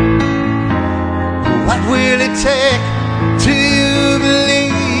 What will it take till you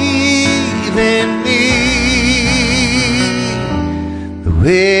believe in me the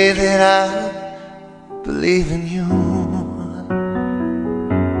way that I believe in you?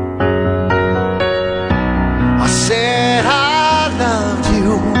 I said I loved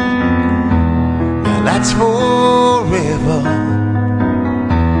you, now that's forever.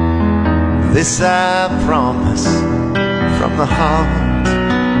 This I promise from the heart.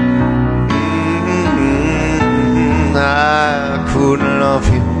 I couldn't love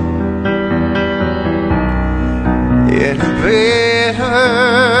you any better.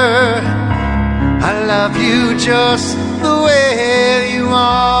 I love you just the way you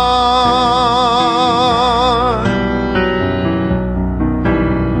are.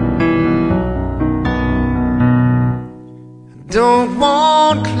 Don't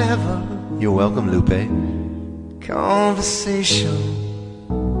want clever, you're welcome, Lupe, conversation.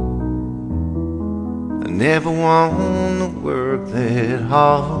 I never want to work that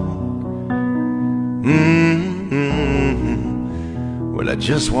hard. Well, I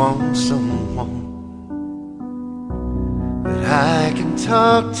just want someone that I can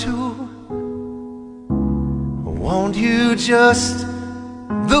talk to. I want you just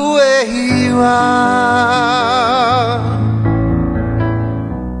the way you are.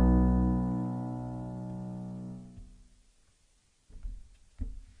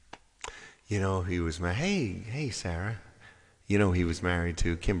 You know, he was married. Hey, Sarah. You know, he was married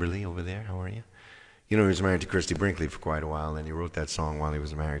to Kimberly over there. How are you? You know, he was married to Christy Brinkley for quite a while, and he wrote that song while he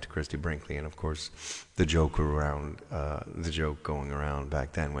was married to Christy Brinkley. And of course, the joke going around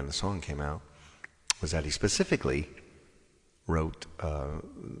back then when the song came out was that he specifically wrote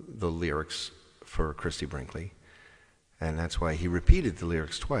the lyrics for Christy Brinkley, and that's why he repeated the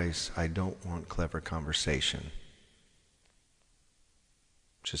lyrics twice. I don't want clever conversation.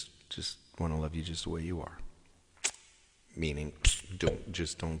 Just want to love you just the way you are. Meaning,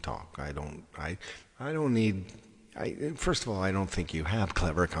 don't talk. First of all, I don't think you have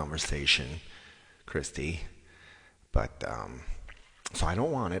clever conversation, Christy. But so I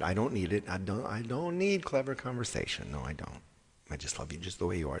don't want it. I don't need it. I don't need clever conversation. No, I don't. I just love you just the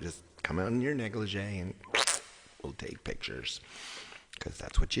way you are. Just come out in your negligee and we'll take pictures, because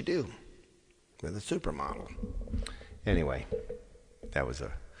that's what you do with a supermodel. Anyway, that was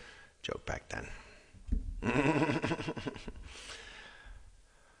a joke back then.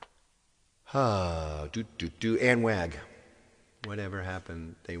 Ann Wag. Whatever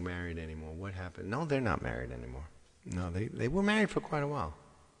happened? They married anymore? What happened? No, they're not married anymore. No, they were married for quite a while.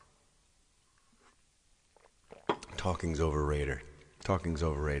 Talking's overrated. Talking's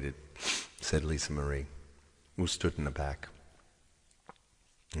overrated, said Lisa Marie, who stood in the back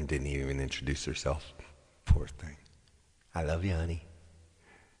and didn't even introduce herself. Poor thing. I love you, honey.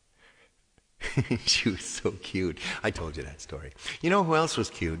 She was so cute. I told you that story. You know who else was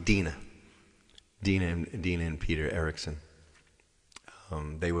cute? Dina and Peter Erickson.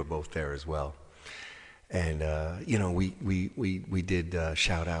 They were both there as well. And you know, we did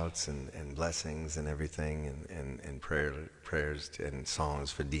shout outs and blessings and everything, and prayers and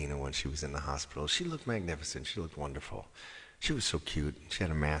songs for Dina when she was in the hospital. She looked magnificent. She looked wonderful. She was so cute. She had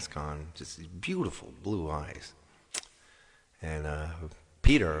a mask on, just these beautiful blue eyes. And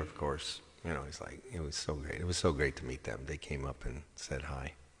Peter, of course, you know, he's like, it was so great. It was so great to meet them. They came up and said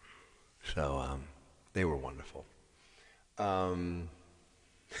hi. So they were wonderful.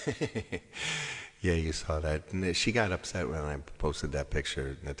 Yeah, you saw that. And she got upset when I posted that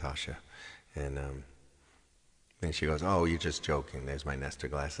picture, Natasha. And then she goes, "Oh, you're just joking. There's my Nestor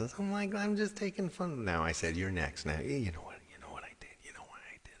glasses." I'm like, "I'm just taking fun." Now I said, "You're next." Now, you know what I did. You know why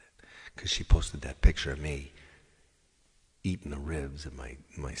I did it? Because she posted that picture of me eating the ribs at my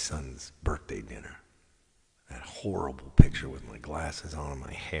son's birthday dinner. That horrible picture with my glasses on and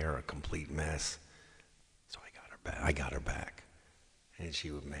my hair a complete mess. So I got her back. And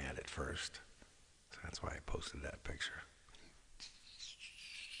she was mad at first. So that's why I posted that picture.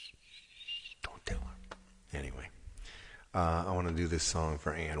 Don't tell her. Anyway, I want to do this song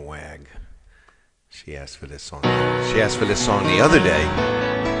for Ann Wag. She asked for this song. She asked for this song the other day.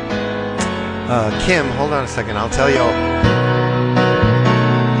 Kim, hold on a second. I'll tell you.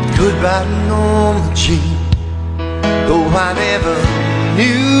 Goodbye, Norma Jean. Though I never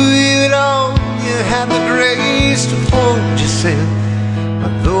knew you at all, you had the grace to hold yourself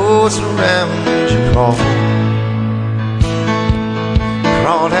while those around you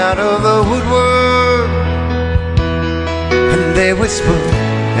crawled out of the woodwork, and they whispered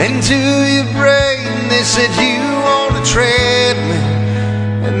into your brain. They said you on a treadmill,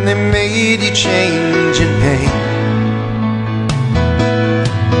 and they made you change your name.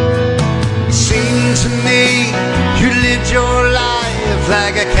 It seemed to me you lived your life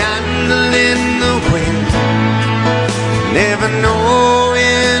like a candle in the wind, never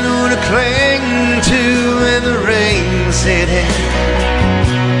knowing who to cling to when the rain set in.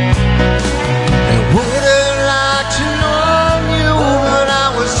 I would have liked to know you, but I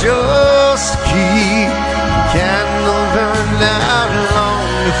was just a kid. The candle burned out long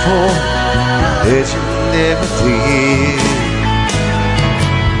before that you never did.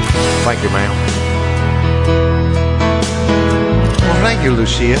 Thank you, ma'am. Well, thank you,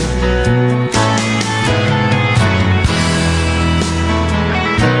 Lucia.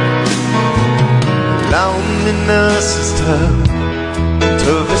 Loneliness is tough,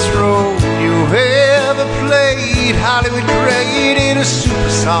 toughest role you ever played. Hollywood created a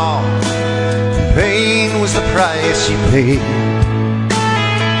superstar, pain was the price she paid.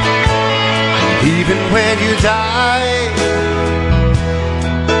 Even when you died,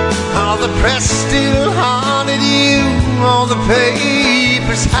 all the press still haunted you. All the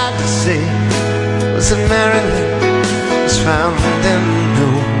papers had to say was that Marilyn was found in the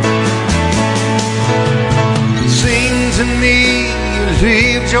news. Seemed to me you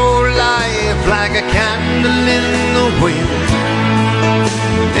lived your life like a candle in the wind,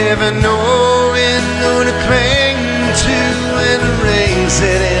 never knowing who to cling to when the rain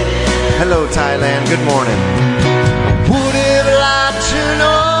set in. Hello, Thailand. Good morning. Would have liked to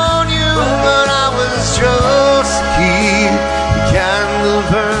know you, but I was just a kid. The candle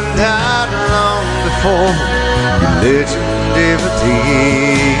burned out long before the legend ever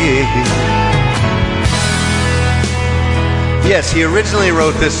did. Yes, he originally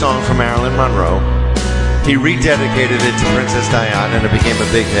wrote this song for Marilyn Monroe. He rededicated it to Princess Diana, and it became a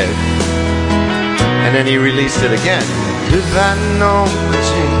big hit. And then he released it again. If I know the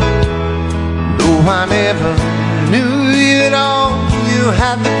change, though I never knew you at all, you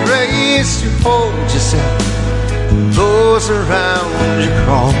had the grace to hold yourself, those around you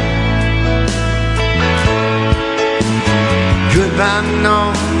crawl. Goodbye,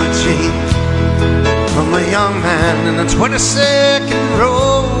 Norma Jean, from a young man in the 22nd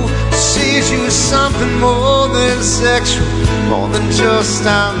row, sees you as something more than sexual, more than just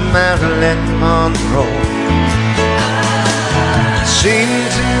a Marilyn Monroe.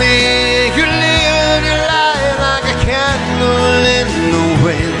 Seemed to me you lived your life like a candle in the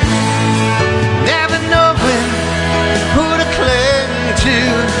wind, never knowing who to cling to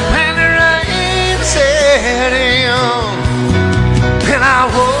when the rain set in. And I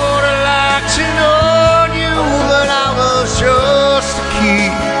would have liked to know you, but I was just a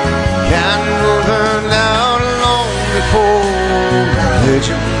kid. Candle burned out long before the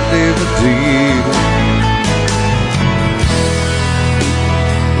legend ever did.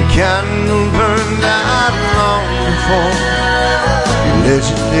 Candle burned out long before the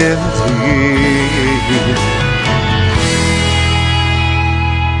legend ever did.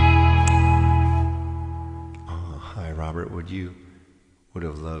 Oh, hi, Robert. Would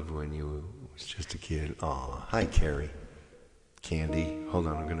have loved when you was just a kid. Oh, hi, Carrie. Candy. Hold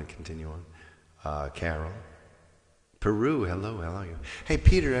on, I'm going to continue on. Carol. Peru. Hello, how are you? Hey,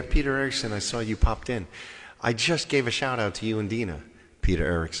 Peter Erickson, I saw you popped in. I just gave a shout out to you and Dina. Peter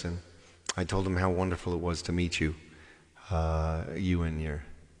Erickson. I told him how wonderful it was to meet you, you and your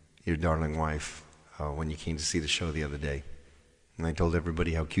darling wife, when you came to see the show the other day. And I told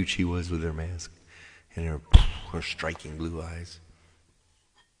everybody how cute she was with her mask and her striking blue eyes.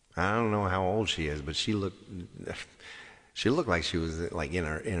 I don't know how old she is, but she looked like she was like in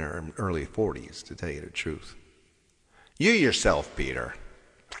her early 40s, to tell you the truth. You yourself, Peter,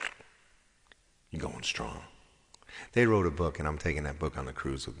 you're going strong. They wrote a book, and I'm taking that book on the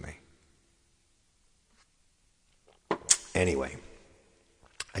cruise with me. Anyway,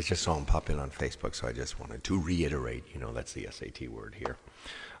 I just saw him pop in on Facebook, so I just wanted to reiterate, that's the SAT word here.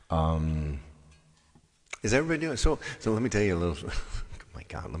 Is everybody doing so let me tell you a little, oh my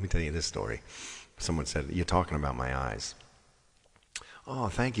God, let me tell you this story. Someone said, you're talking about my eyes. Oh,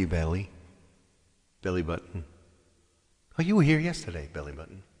 thank you, Belly Button. Oh, you were here yesterday, Belly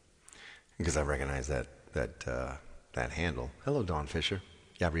Button. Because I recognize that handle. Hello, Dawn Fisher,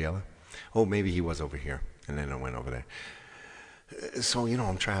 Gabriella. Oh, maybe he was over here, and then I went over there. So,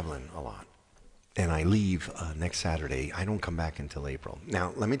 I'm traveling a lot. And I leave next Saturday. I don't come back until April.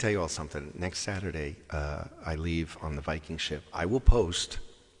 Now, let me tell you all something. Next Saturday, I leave on the Viking ship. I will post,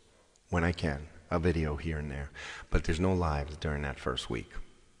 when I can, a video here and there. But there's no lives during that first week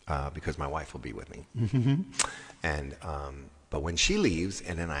because my wife will be with me. And but when she leaves,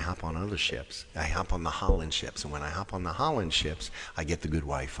 and then I hop on other ships, I hop on the Holland ships. And when I hop on the Holland ships, I get the good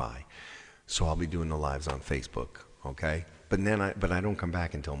Wi-Fi. So I'll be doing the lives on Facebook, okay? But I don't come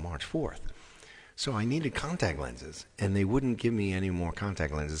back until March 4th. So I needed contact lenses, and they wouldn't give me any more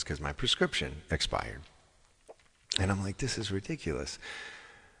contact lenses because my prescription expired. And I'm like, this is ridiculous.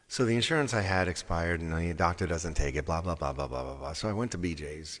 So the insurance I had expired, and the doctor doesn't take it, blah, blah, blah, blah, blah, blah, blah. So I went to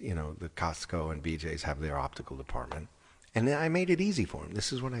BJ's. The Costco and BJ's have their optical department. And then I made it easy for him.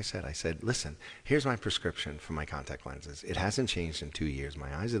 This is what I said. I said, listen, here's my prescription for my contact lenses. It hasn't changed in 2 years.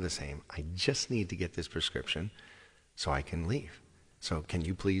 My eyes are the same. I just need to get this prescription so I can leave. So can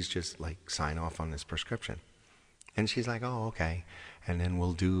you please just sign off on this prescription? And she's like, oh, okay. And then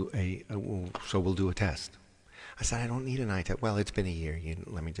we'll do a test. I said, I don't need an eye test. Well, it's been a year. You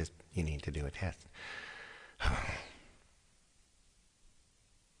need to do a test.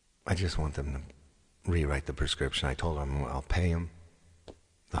 I just want them to rewrite the prescription. I told them I'll pay them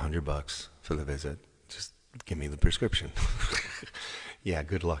the $100 for the visit. Just give me the prescription. Yeah,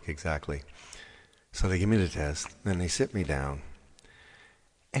 good luck, exactly. So they give me the test, then they sit me down,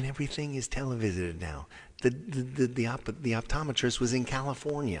 and everything is televisited now. The optometrist was in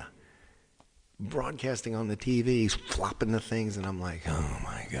California, broadcasting on the TV, flopping the things, and I'm like, oh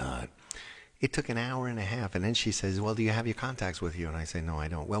my God. It took an hour and a half, and then she says, well, do you have your contacts with you? And I say, no, I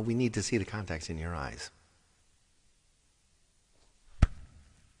don't. Well, we need to see the contacts in your eyes.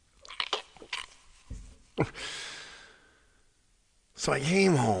 So I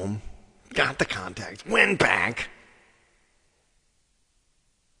came home, got the contacts, went back.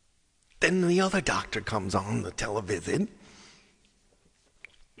 Then the other doctor comes on the television.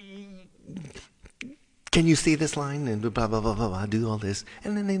 Can you see this line? And blah, blah, blah, blah, blah, do all this.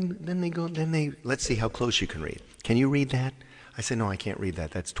 And then they let's see how close you can read. Can you read that? I said, no, I can't read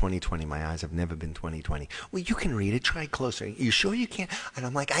that. That's 20/20. My eyes have never been 20/20. Well, you can read it. Try closer. You sure you can't? And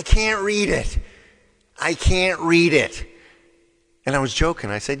I'm like, I can't read it. I can't read it. And I was joking.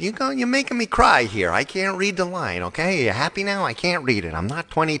 I said, you're making me cry here. I can't read the line, okay? Are you happy now? I can't read it. I'm not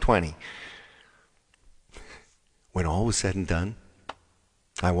 20/20. When all was said and done,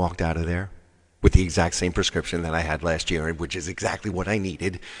 I walked out of there with the exact same prescription that I had last year, which is exactly what I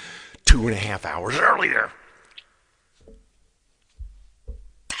needed 2.5 hours earlier.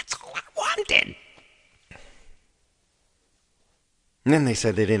 That's all I wanted. And then they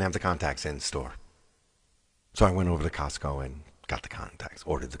said they didn't have the contacts in store. So I went over to Costco and got the contacts,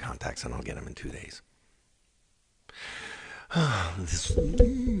 ordered the contacts, and I'll get them in 2 days.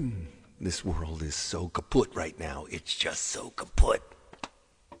 This world is so kaput right now. It's just so kaput.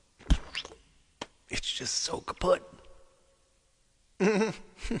 It's just so kaput. I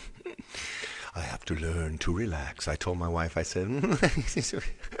have to learn to relax. I told my wife, I said,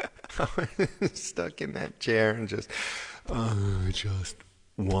 I was stuck in that chair and I just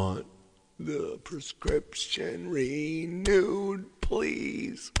want the prescription renewed,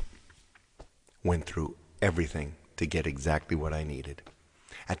 please. Went through everything to get exactly what I needed.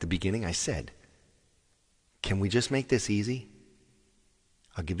 At the beginning, I said, can we just make this easy?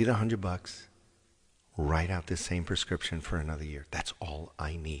 I'll give you the $100. Write out this same prescription for another year. That's all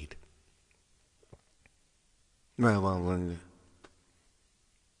I need. Well,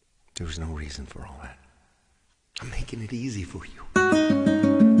 there was no reason for all that. I'm making it easy for you.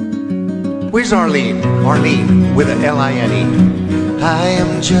 Where's Arlene? Arlene with a L-I-N-E. I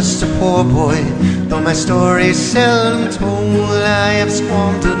am just a poor boy, though my story's seldom told. I have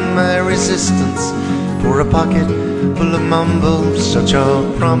squandered my resistance for a pocket full of mumbles, such are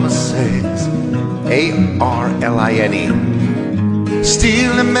promises. A-R-L-I-N-E.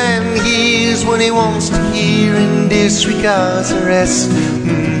 Still a man hears what he wants to hear and disregards the rest.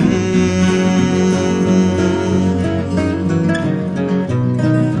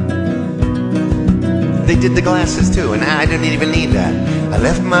 They did the glasses too, and I didn't even need that. I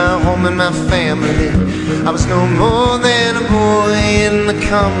left my home and my family. I was no more than a boy in the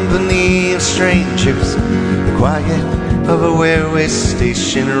company of strangers. The quiet of a railway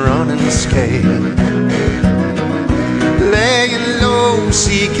station running scared. Laying low,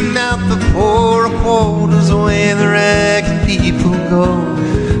 seeking out the poorer quarters where the ragged people go,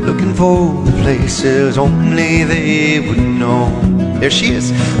 looking for the places only they would know. There she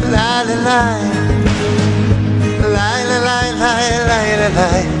is. La la la, la la la la la la la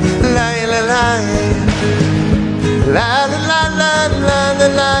la la la la la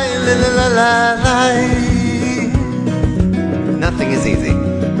la la la la. Nothing is easy.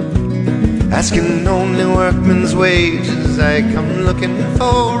 Asking only workman's wages. I come looking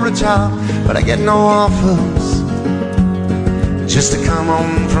for a job, but I get no offers. Just to come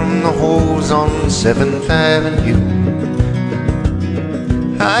home from the holes on 7th Avenue.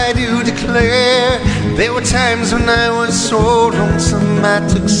 I do declare there were times when I was so lonesome I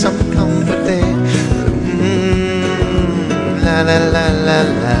took some comfort there. La la la la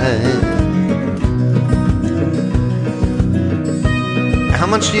la. How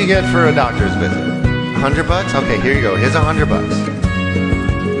much do you get for a doctor's visit? $100? Okay, here you go. Here's $100.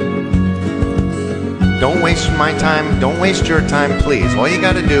 Don't waste my time. Don't waste your time, please. All you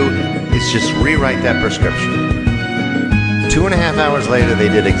got to do is just rewrite that prescription. 2.5 hours later, they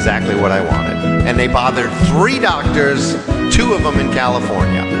did exactly what I wanted. And they bothered 3 doctors, 2 of them in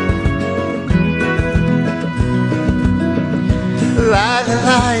California. La la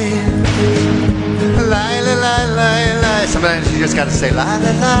la, la la la la la. Sometimes you just gotta say la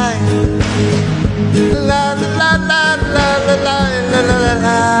la la, la la la la la la la la la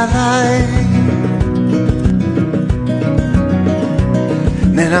la.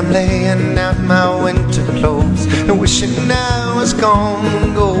 Then I'm laying out my winter clothes and wishing I was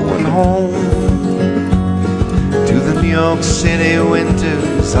gone, going home to the New York City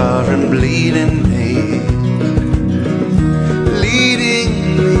winters are in bleeding May,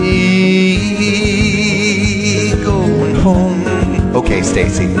 leading me going home. Okay,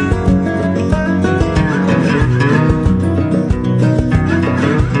 Stacy.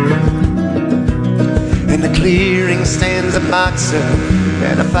 In the clearing stands a boxer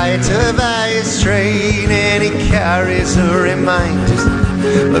and a fighter by his trade, and he carries the reminders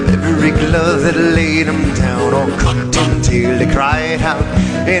of every glove that laid him down or cut him till he cried out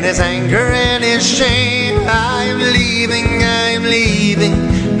in his anger and his shame. I'm leaving,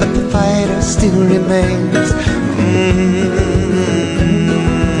 but the fighter still remains.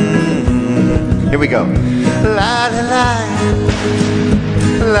 Here we go. La la la,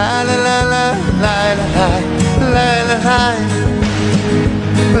 la la la la, la la la, la la la.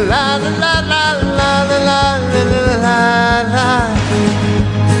 La la la la la la la la la la.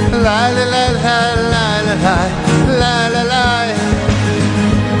 La la la la la la la la la la.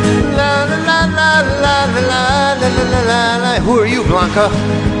 La la la la la la la la la. Who are you, Blanca?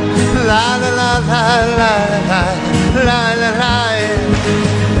 La la la la la la la la la.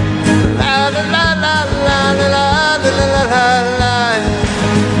 La la la la la la la la la la.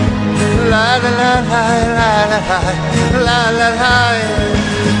 La la la la la la la la la.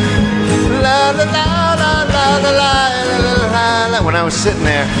 La la la la la la la la la. When I was sitting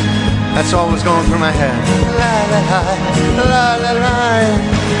there, that's all was going through my head. La la la la la la.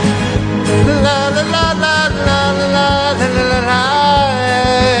 La la la la la la la la la.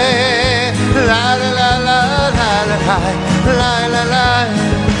 La la la la la la la la la.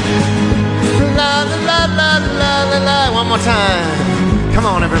 La la la la la la la. One more time. Come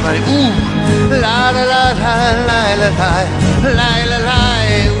on, everybody. Ooh. La la la la la la la la la la.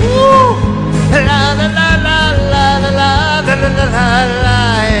 Ooh. La la la la la la la la la la la.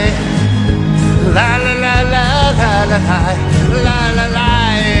 La la la la la la la la la la.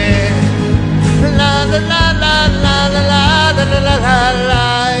 La la la la la la la la la la.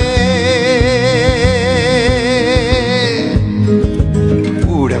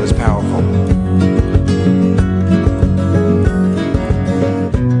 Ooh, that was powerful.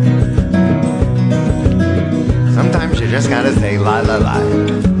 Sometimes you just gotta say la la la.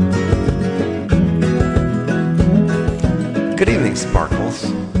 Good evening, Sparkler.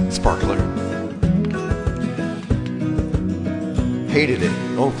 Hated it.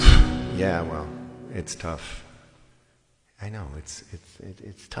 Oh, yeah. Well, it's tough. I know it's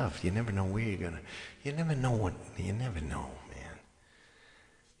tough. You never know where you're gonna. You never know what. You never know, man.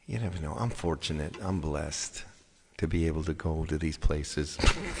 You never know. I'm fortunate. I'm blessed to be able to go to these places.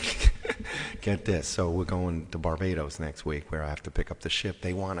 Get this. So we're going to Barbados next week where I have to pick up the ship.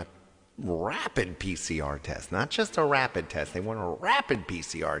 They want a rapid PCR test, not just a rapid test. They want a rapid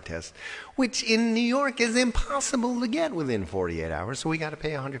PCR test, which in New York is impossible to get within 48 hours. So we got to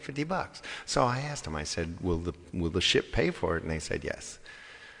pay $150. So I asked them, I said, will the ship pay for it? And they said yes.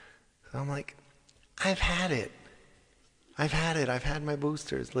 So I'm like, I've had it. I've had my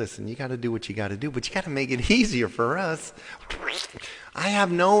boosters. Listen, you got to do what you got to do, but you got to make it easier for us. I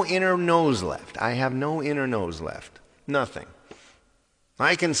have no inner nose left. Nothing.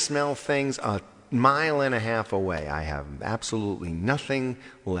 I can smell things a mile and a half away. I have absolutely nothing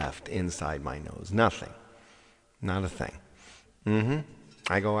left inside my nose. Nothing. Not a thing.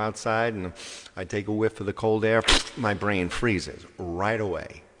 I go outside and I take a whiff of the cold air. My brain freezes right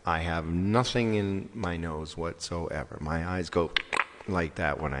away. I have nothing in my nose whatsoever. My eyes go like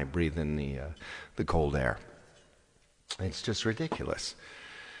that when I breathe in the cold air. It's just ridiculous.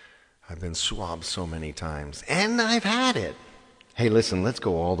 I've been swabbed so many times, and I've had it. Hey, listen, let's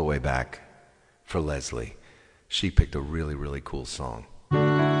go all the way back for Leslie. She picked a really, really cool song.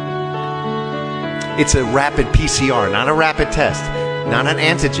 It's a rapid PCR, not a rapid test, not an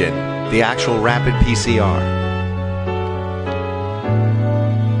antigen, the actual rapid PCR.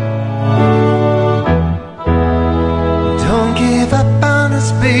 Don't give up on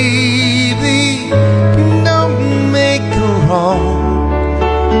us, baby. Don't make the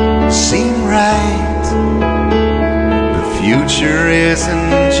wrong seem right. The future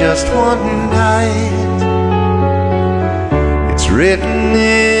isn't just one night. It's written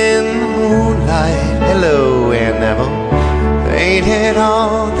in the moonlight. Hello, Aunt Neville. Painted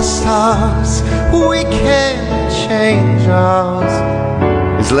on the stars. We can't change ours.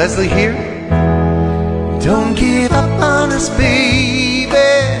 Is Leslie here? Don't give up on us, baby.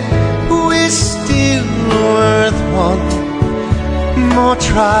 We're still worth one more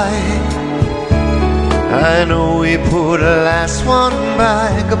try. I know we put a last one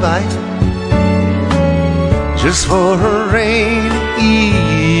by. Goodbye. Just for a rainy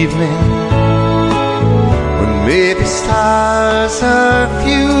evening when maybe stars are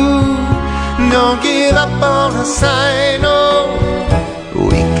few. Don't give up on us, I know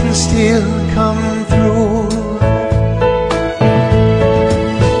we can still come through.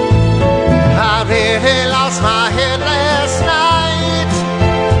 I really lost my head last night.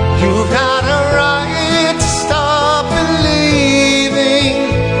 You've got a right to stop believing.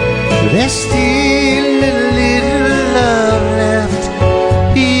 There's still a little love left,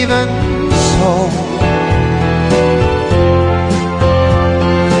 even so.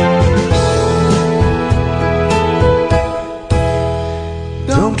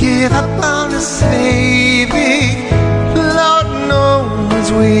 Don't give up on us, baby. Lord knows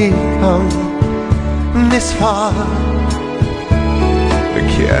we've come this far.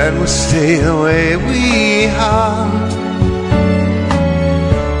 Can we stay the way we are?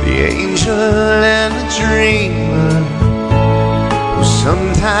 The angel and the dreamer who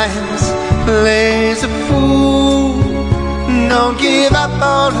sometimes plays a fool. Don't give up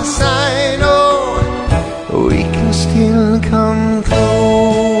on us, I know we can still come through.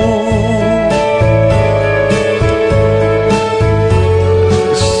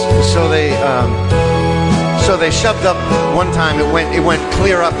 So they shoved up one time. It went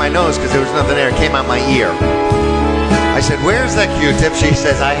clear up my nose because there was nothing there. It came out my ear. I said, "Where's that Q-tip?" She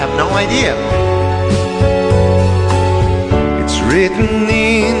says, "I have no idea." It's written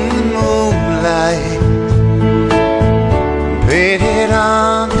in the moonlight, painted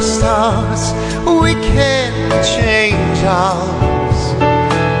on the stars. We can't change ours.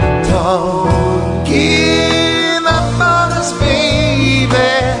 Don't give up on us,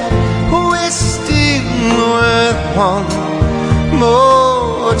 baby. We're still worth one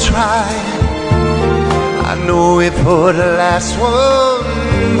more try. I know we put the last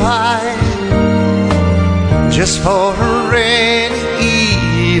one by, just for a rainy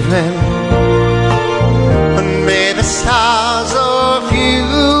evening when maybe stars are few.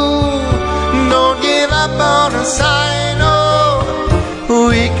 Don't give up on us, I know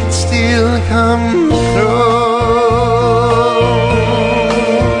we can still come through.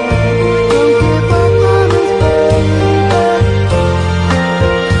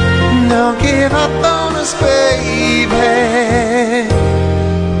 Don't give up on us, baby.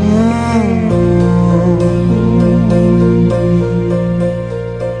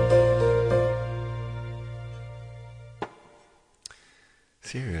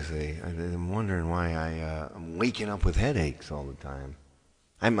 Seriously, I'm wondering why I'm waking up with headaches all the time.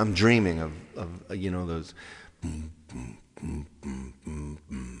 I'm dreaming of those.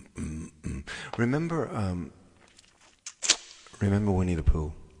 Remember Remember Winnie the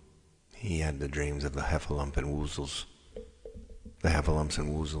Pooh? He had the dreams of the Heffalump and Woozles. The Heffalumps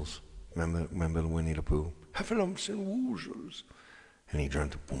and Woozles. Remember the Winnie the Pooh? Heffalumps and Woozles. And he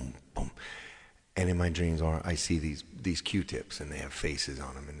dreamt of boom, boom. And in my dreams, I see these Q-tips, and they have faces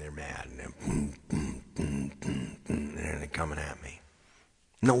on them, and they're mad, and they're boom, boom, boom, boom, boom, and they're coming at me.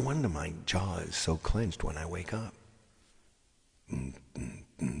 No wonder my jaw is so clenched when I wake up. Boom, boom,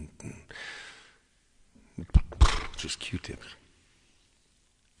 boom, boom. Just Q-tips.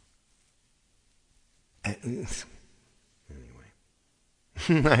 Anyway,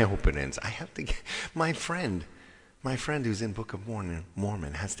 I hope it ends. I have to get my friend who's in Book of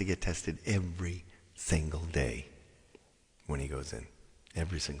Mormon has to get tested every single day when he goes in.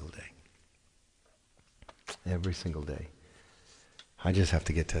 Every single day. Every single day. I just have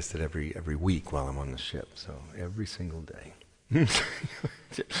to get tested every week while I'm on the ship. So every single day.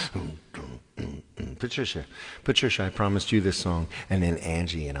 Patricia, I promised you this song, and then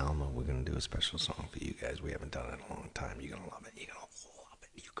Angie and Alma, we're going to do a special song for you guys. We haven't done it in a long time. You're going to love it. You're going to love it.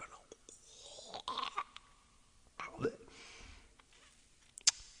 You're going to love it.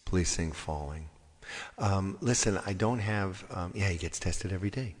 Please sing Falling. Listen, I don't have, he gets tested every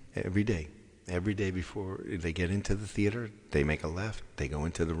day. Every day. Every day before they get into the theater, they make a left, they go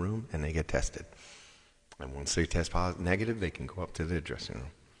into the room, and they get tested. And once they test negative, they can go up to their dressing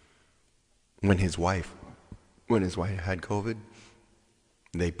room. When his wife had COVID,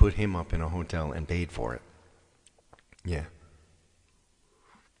 they put him up in a hotel and paid for it. Yeah.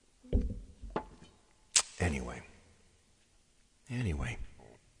 Anyway.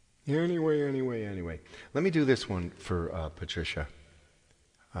 Let me do this one for Patricia.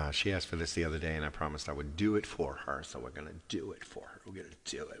 She asked for this the other day, and I promised I would do it for her, so we're going to do it for her. We're going to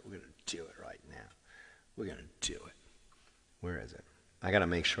do it. We're going to do it right now. We're going to do it. Where is it? I got to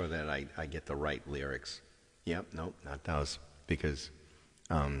make sure that I get the right lyrics. Yep, nope, not those, because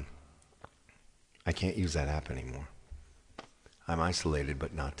I can't use that app anymore. I'm isolated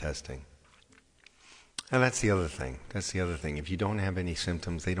but not testing. And that's the other thing. If you don't have any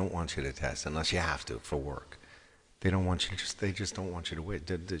symptoms, they don't want you to test unless you have to for work. They don't want you to they just don't want you to wait.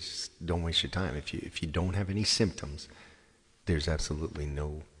 They just don't waste your time. If you don't have any symptoms, there's absolutely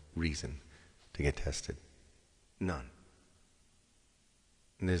no reason to get tested. None.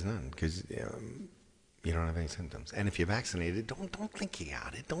 There's none, because you don't have any symptoms. And if you're vaccinated, don't think you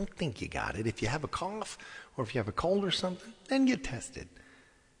got it. Don't think you got it. If you have a cough or if you have a cold or something, then get tested.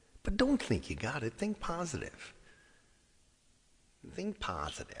 But don't think you got it. Think positive. Think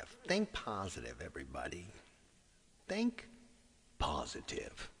positive. Think positive, everybody. Think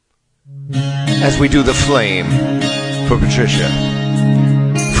positive. As we do the flame for Patricia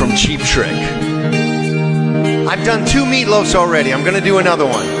from Cheap Trick. I've done 2 meatloafs already. I'm going to do another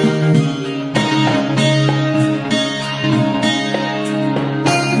one.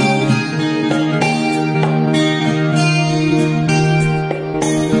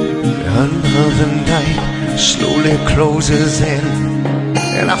 Another night slowly closes in,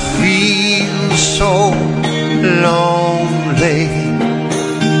 and I feel so lonely.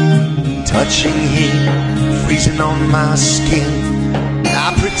 Touching heat, freezing on my skin.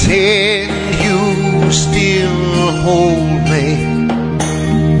 I pretend you still hold me.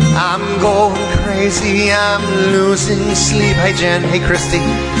 I'm going crazy, I'm losing sleep. Hey Jen, hey Christy,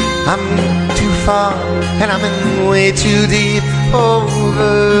 I'm too far and I'm in way too deep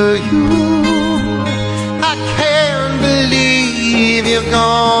over you. I can't believe you're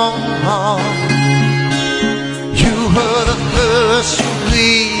gone. You were the first, you'll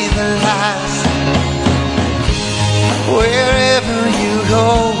be the last. Wherever you go,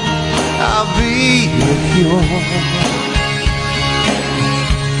 I'll be with you.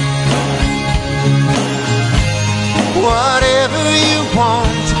 Whatever you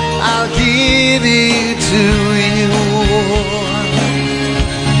want, I'll give it to you.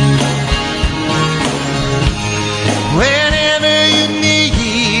 Whenever you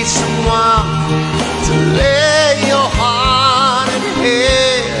need someone to lay your heart and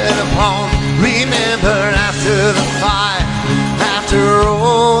head upon, remember after the fire, after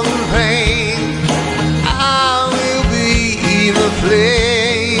all the rain, I will be the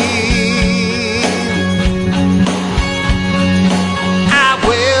flame. I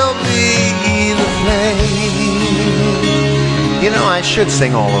will be the flame. You know, I should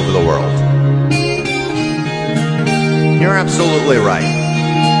sing all over the world. You're absolutely right.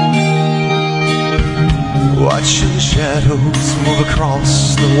 Watching shadows move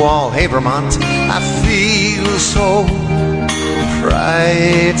across the wall. Hey Vermont, I feel so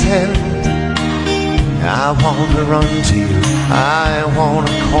frightened. I want to run to you, I want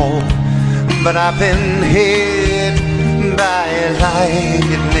to call, but I've been hit by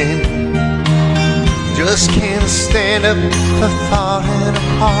lightning. Just can't stand up the thought and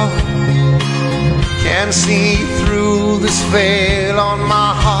apart. Can't see through this veil on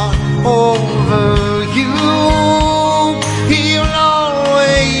my heart over you. He'll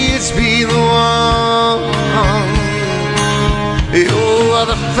always be the one. You are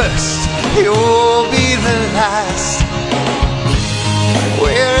the first, you'll be the last.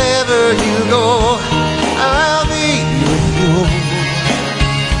 Wherever you go, I'll be with you.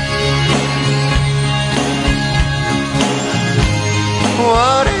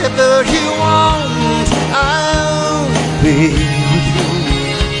 Whatever you want, I'll be with you.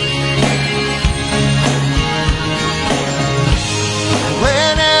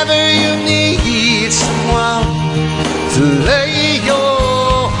 Whenever you need someone to lay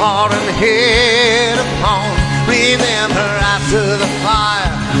your heart and head upon, remember after the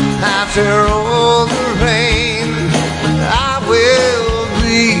fire, after all the rain, I will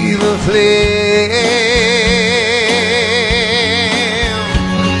be the flame.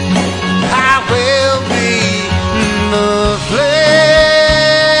 I will be the flame.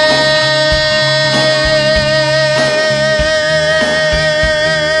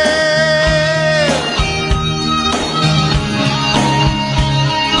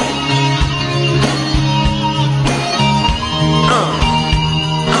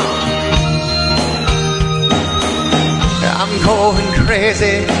 I'm going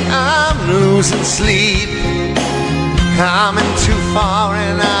crazy, I'm losing sleep. I'm in too far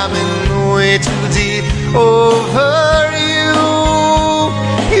and I'm in way too deep over you.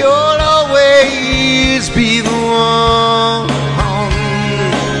 You'll always be the one.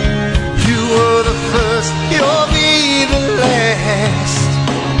 You were the first, you'll be the last.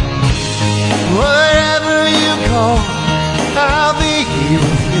 Wherever you go, I'll be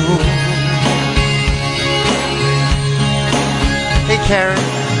with you. Hey Karen,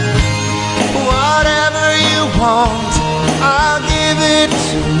 whatever you want, I'll give it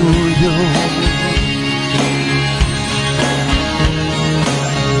to you.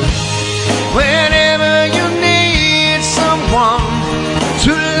 Whenever you need someone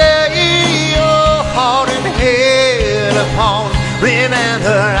to lay your heart and head upon,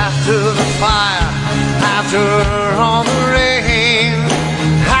 remember after the fire, after all the rain,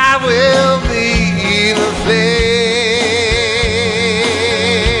 I will be the flame.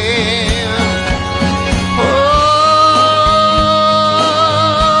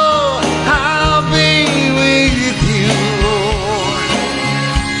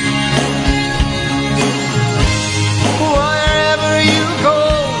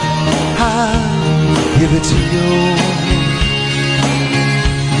 Give it to you.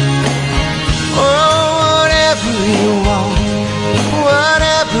 Oh, whatever you want,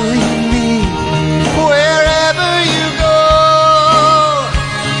 whatever you need, wherever you go,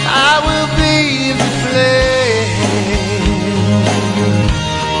 I will be the flame.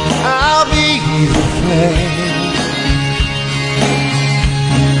 I'll be the flame.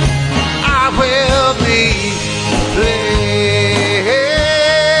 I will be the flame.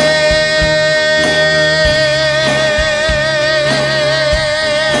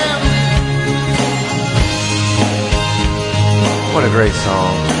 What a great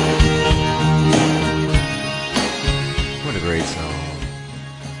song. What a great song.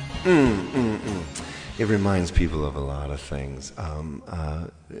 It reminds people of a lot of things.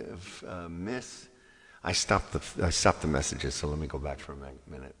 Miss, I stopped the messages, so let me go back for a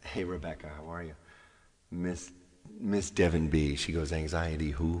minute. Hey Rebecca, how are you? Miss Devin B, she goes,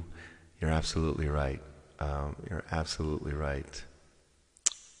 anxiety who? You're absolutely right. You're absolutely right.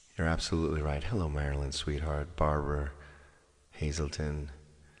 You're absolutely right. Hello Marilyn, sweetheart. Barbara, Hazelton,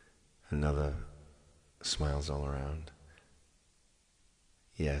 another smiles all around.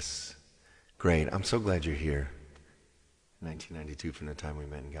 Yes, great. I'm so glad you're here. 1992 from the time we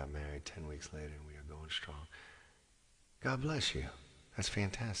met and got married. 10 weeks later, we are going strong. God bless you. That's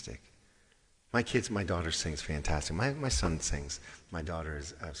fantastic. My daughter sings fantastic. My son sings. My daughter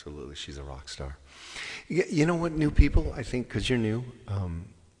is absolutely, she's a rock star. You know what, new people, I think, because you're new,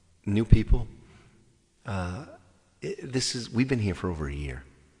 new people, we've been here for over a year.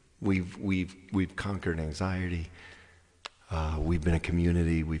 We've conquered anxiety. We've been a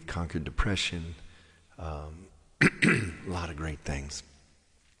community. We've conquered depression. A lot of great things.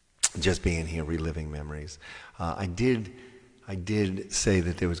 Just being here, reliving memories. I did say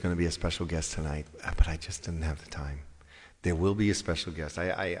that there was going to be a special guest tonight, but I just didn't have the time. There will be a special guest.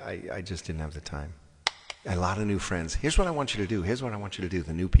 I just didn't have the time. A lot of new friends. Here's what I want you to do. Here's what I want you to do,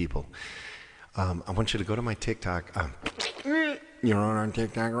 the new people. I want you to go to my TikTok. You're on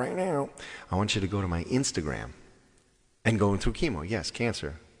TikTok right now. I want you to go to my Instagram. And going through chemo. Yes,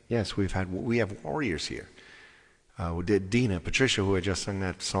 cancer. Yes, we have warriors here. We did Dina, Patricia, who I just sung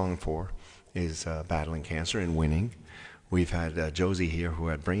that song for, is battling cancer and winning. We've had Josie here who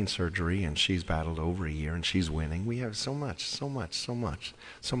had brain surgery, and she's battled over a year, and she's winning. We have so much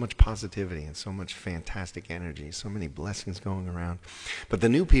positivity and so much fantastic energy, so many blessings going around. But the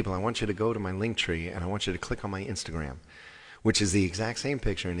new people, I want you to go to my link tree, and I want you to click on my Instagram, which is the exact same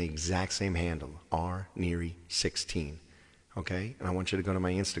picture and the exact same handle, rneary16. Okay? And I want you to go to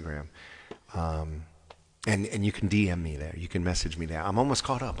my Instagram. And you can DM me there. You can message me there. I'm almost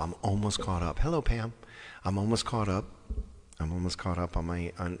caught up. Hello, Pam. I'm almost caught up on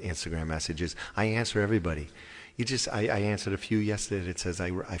Instagram messages. I answer everybody. I answered a few yesterday that says,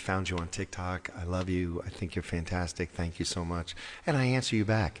 I found you on TikTok. I love you. I think you're fantastic. Thank you so much. And I answer you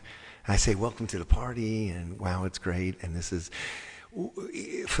back. And I say, welcome to the party. And wow, it's great. And this is,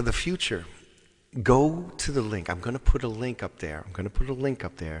 for the future, go to the link. I'm going to put a link up there.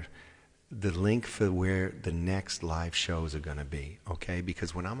 The link for where the next live shows are going to be, okay?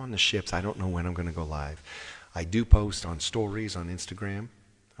 Because when I'm on the ships, I don't know when I'm going to go live. I do post on stories on Instagram,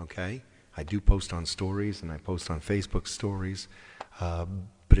 okay? I do post on stories, and I post on Facebook stories. But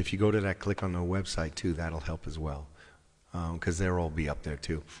if you go to that, click on the website, too, that'll help as well, because they'll all be up there,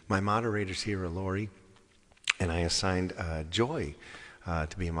 too. My moderators here are Lori, and I assigned Joy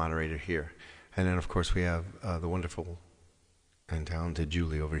to be a moderator here. And then, of course, we have the wonderful and talented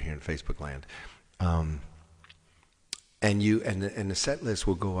Julie over here in Facebook land. And the set list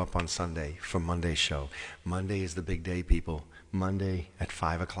will go up on Sunday for Monday's show. Monday is the big day, people. Monday at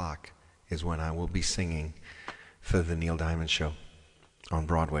 5 o'clock is when I will be singing for the Neil Diamond Show on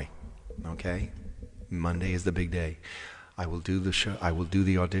Broadway. Okay? Monday is the big day. I will do the show. I will do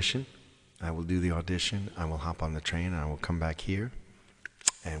the audition. I will hop on the train, and I will come back here,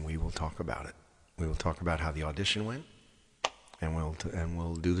 and we will talk about it. We will talk about how the audition went. And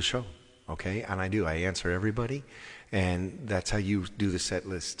we'll do the show, okay? And I answer everybody, and that's how you do the set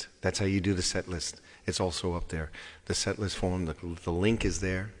list. It's also up there. The set list form, the link is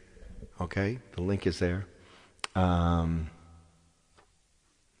there, okay? The link is there. I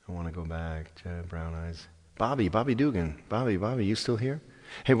want to go back to Brown Eyes. Bobby Dugan. Bobby, you still here?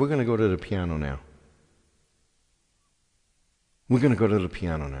 Hey, we're going to go to the piano now.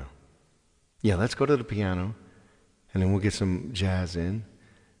 Yeah, let's go to the piano. And then we'll get some jazz in, and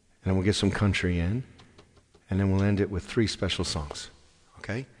then we'll get some country in, and then we'll end it with 3 special songs.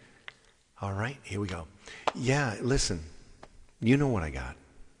 Okay? All right, here we go. Yeah, listen, you know what I got.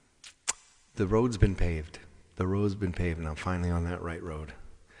 The road's been paved. And I'm finally on that right road.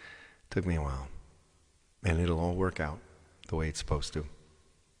 Took me a while. And it'll all work out the way it's supposed to.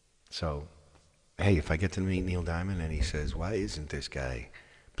 So, hey, if I get to meet Neil Diamond and he says, why isn't this guy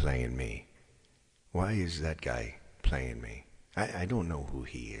playing me? Why is that guy playing me? I don't know who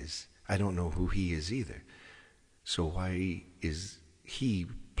he is. I don't know who he is either. So why is he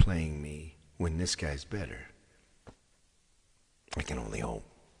playing me when this guy's better? I can only hope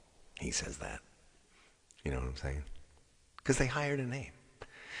he says that. You know what I'm saying? Because they hired a name.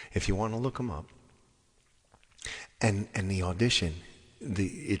 If you want to look him up, and the audition,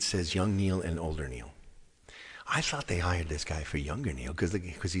 it says young Neil and older Neil. I thought they hired this guy for younger Neil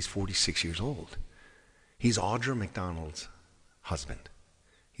because he's 46 years old. He's Audra McDonald's husband.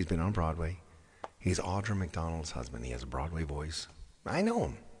 He's been on Broadway. He's Audra McDonald's husband. He has a Broadway voice. I know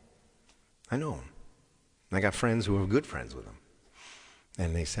him. I got friends who are good friends with him.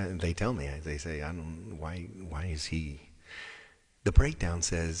 And they tell me, they say, I don't, why is he? The breakdown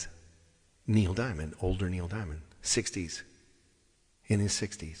says Neil Diamond, older Neil Diamond, 60s, in his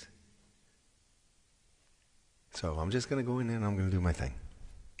 60s. So I'm just going to go in there and I'm going to do my thing.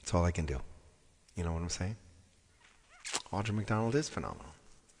 That's all I can do. You know what I'm saying? Audra McDonald is phenomenal.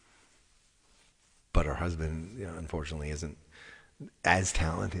 But her husband, unfortunately, isn't as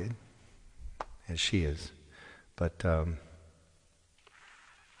talented as she is. But,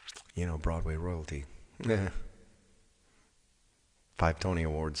 Broadway royalty. 5 Tony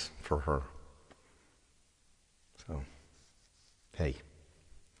Awards for her. So, hey,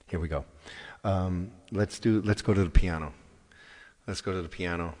 here we go. Let's go to the piano.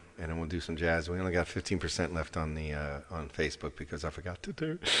 And then we'll do some jazz. We only got 15% left on the on Facebook because I forgot to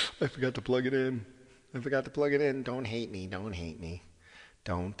plug it in. Don't hate me. Don't hate me.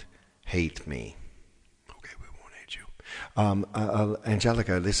 Okay, we won't hate you.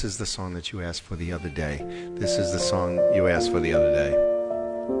 Angelica, this is the song that you asked for the other day.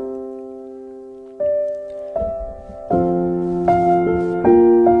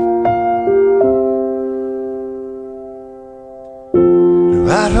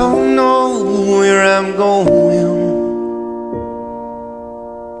 I don't know where I'm going.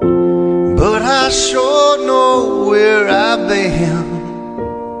 I've been,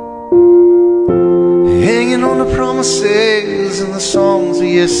 hanging on the promises and the songs of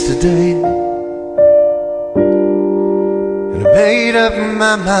yesterday. And I made up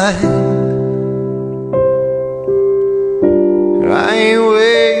my mind, I ain't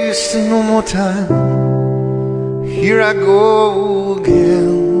wasting no more time. Here I go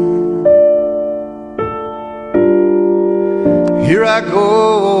again. Here I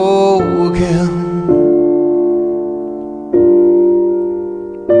go again.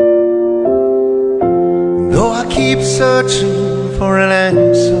 Though I keep searching for an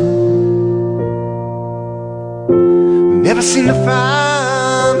answer, never seem to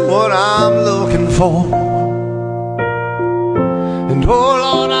find what I'm looking for. And oh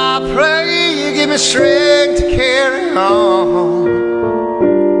Lord, I pray you give me strength to carry on.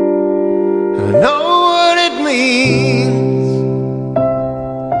 And I know what it means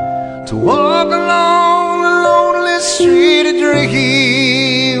to walk along the lonely street of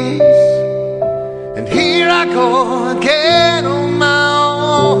dreams. And here I go again on my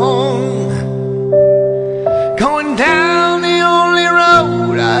own, going down the only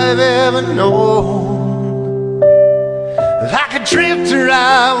road I've ever known. Like a drifter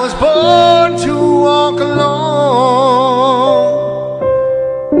I was born to walk alone.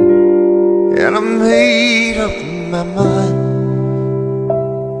 And I made up my mind,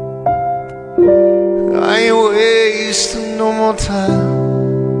 I ain't wasting no more time.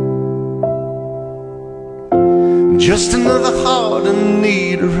 Just another heart in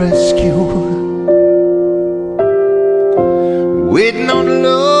need of rescue, waiting on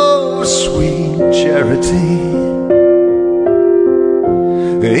love, sweet charity.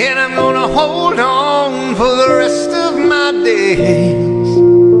 And I'm gonna hold on for the rest of my days,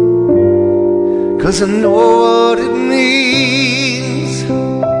 'cause I know what it means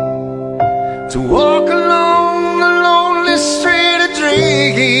to walk along the lonely street of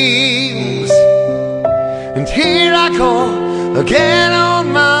dreams. And here I go again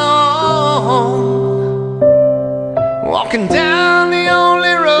on my own, walking down the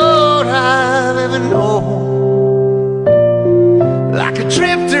only road I've ever known. Like a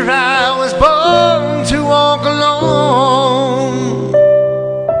drifter I was born to walk alone.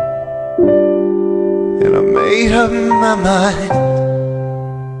 And I made up my mind,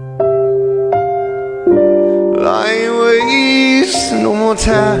 I ain't wasting no more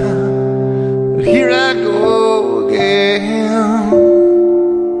time. But here I go again.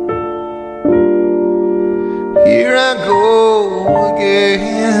 Here I go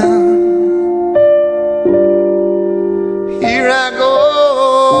again. Here I go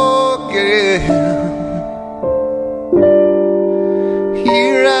again.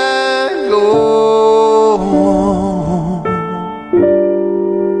 Here I go.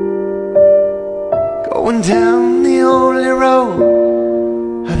 Going down the only road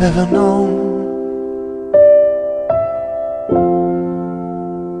I've ever known.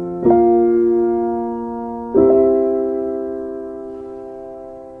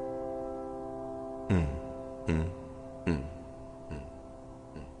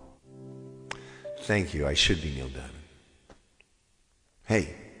 Thank you. I should be Neil Diamond.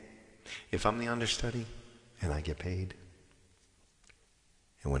 Hey, if I'm the understudy and I get paid,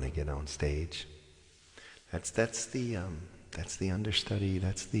 and when I get on stage, that's the understudy.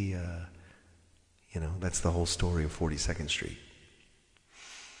 That's the that's the whole story of 42nd Street.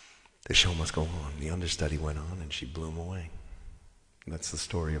 The show must go on. The understudy went on, and she blew him away. That's the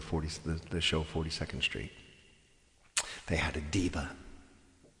story of the show 42nd Street. They had a diva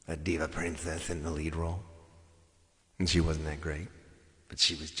princess in the lead role. And she wasn't that great, but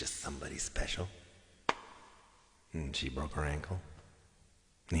she was just somebody special. And she broke her ankle.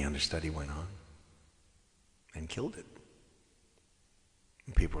 And the understudy went on and killed it.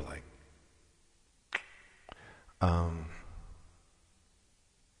 And people were like,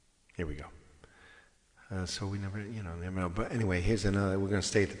 here we go. So we never know. But anyway, here's another. We're going to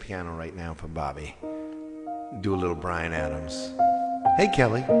stay at the piano right now for Bobby. Do a little Bryan Adams. Hey,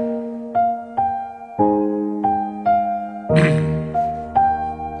 Kelly.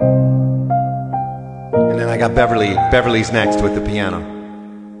 And then I got Beverly. Beverly's next with the piano.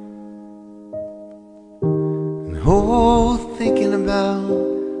 And oh, thinking about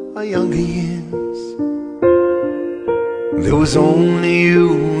our younger years, there was only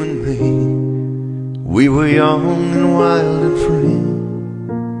you and me. We were young and wild and free.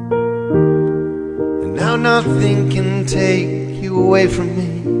 And now nothing can take you away from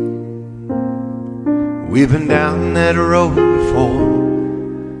me. We've been down that road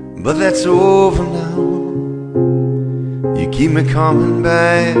before, but that's over now. You keep me coming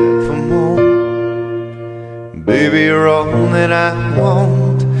back for more. Baby, you're all that I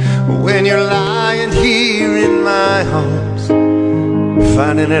want. When you're lying here in my arms,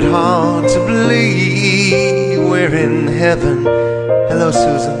 finding it hard to believe we're in heaven. Hello,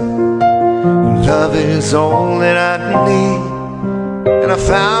 Susan. Love is all that I need, and I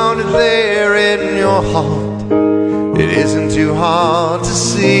found it there in your heart. It isn't too hard to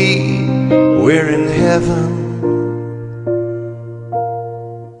see we're in heaven.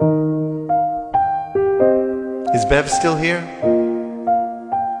 Is Bev still here?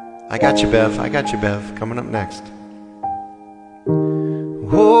 I got you, Bev. I got you, Bev. Coming up next.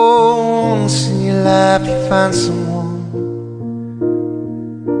 Once in your life you find someone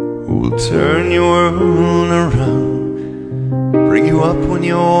who will turn your world around, bring you up when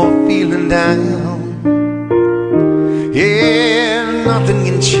you're feeling down. Yeah, nothing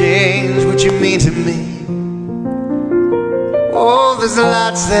can change what you mean to me. Oh, there's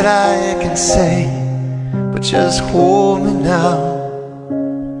lots that I can say, but just hold me now.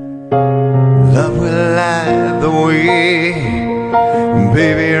 Love will light the way.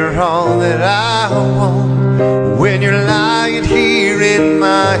 Baby, you're all that I want. When you're lying here in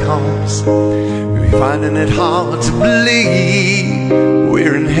my arms, you're finding it hard to believe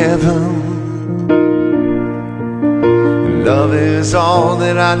we're in heaven. Love is all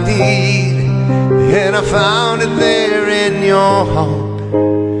that I need, and I found it there in your heart.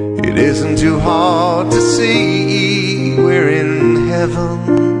 It isn't too hard to see we're in heaven.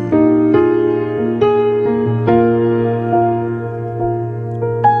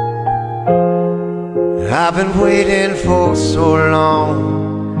 I've been waiting for so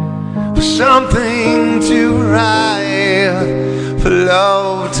long for something to arrive, for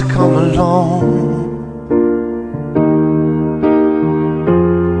love to come along.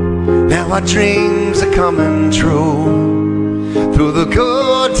 Now our dreams are coming true, through the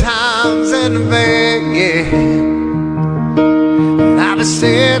good times and the bad, yeah. And I'll be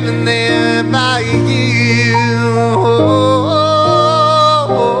standing there by you.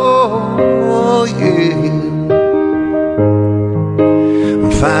 Oh, yeah.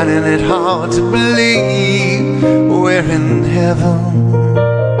 I'm finding it hard to believe we're in heaven.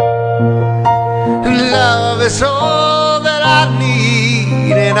 And love is all that I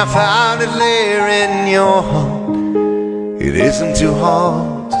need, and I found it there in your heart. It isn't too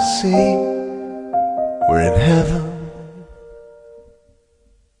hard to see we're in heaven.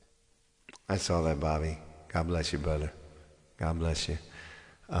 I saw that, Bobby. God bless you, brother. God bless you.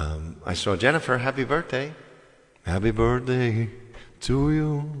 I saw Jennifer. Happy birthday. Happy birthday to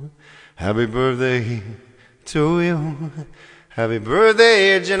you. Happy birthday to you. Happy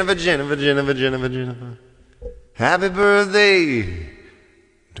birthday, Jennifer, Jennifer, Jennifer, Jennifer, Jennifer. Happy birthday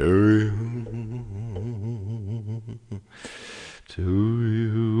to you. To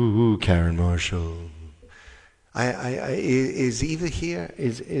you, Karen Marshall. Is Eva here?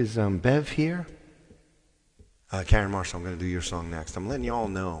 Is Bev here? Karen Marshall, I'm going to do your song next. I'm letting you all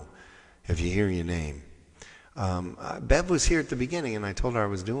know if you hear your name. Bev was here at the beginning, and I told her I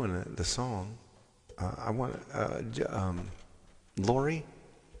was doing the song. I want Lori,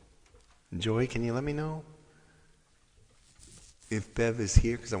 Joy, can you let me know if Bev is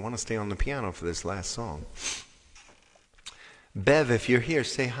here? Because I want to stay on the piano for this last song. Bev, if you're here,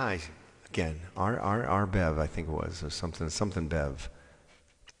 say hi again. Our Bev, I think it was, or something Bev.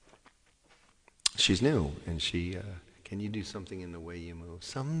 She's new, and she, can you do something in the way you move?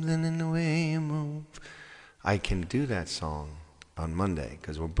 Something in the way you move. I can do that song on Monday,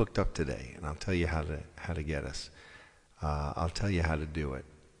 because we're booked up today, and I'll tell you how to get us. I'll tell you how to do it.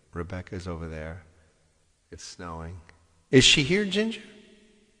 Rebecca's over there. It's snowing. Is she here, Ginger?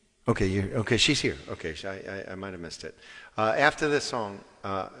 Okay, okay, she's here. Okay, I might have missed it. After this song,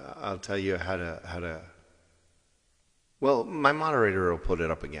 I'll tell you how to. Well, my moderator will put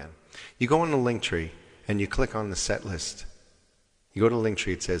it up again. You go on the Linktree and you click on the set list. You go to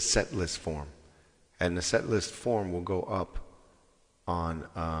Linktree, it says set list form, and the set list form will go up on.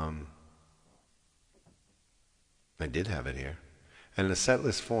 I did have it here, and the set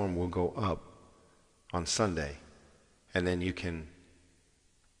list form will go up on Sunday, and then you can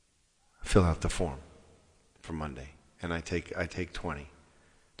fill out the form for Monday. And I take 20.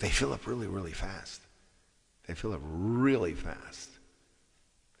 They fill up really, really fast. They fill up really fast.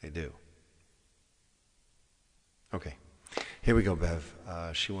 They do. Okay. Here we go, Bev.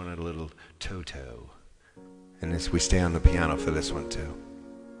 She wanted a little Toto. And we stay on the piano for this one, too.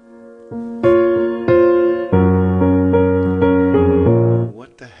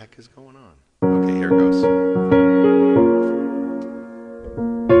 What the heck is going on? Okay, here it goes.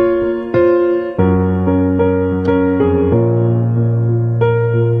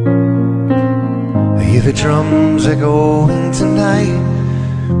 If the drums echoing tonight,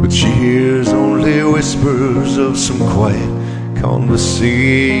 but she hears only whispers of some quiet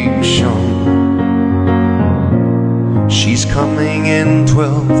conversation. She's coming in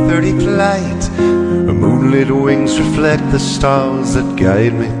 12:30 flight. Her moonlit wings reflect the stars that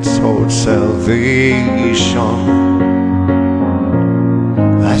guide me towards salvation.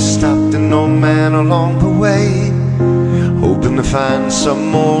 I stopped an old man along the way, hoping to find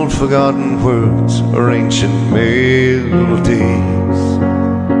some old forgotten words or ancient melodies.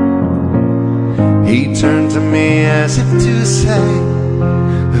 He turned to me as if to say,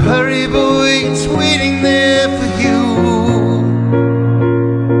 hurry boy, it's waiting there for you.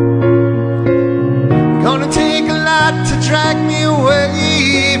 Gonna take a lot to drag me away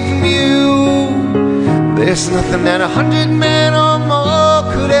from you. There's nothing that 100 men or more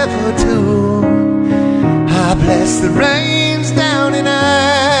could ever do. I bless the rains down in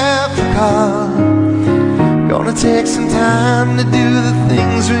Africa. Gonna take some time to do the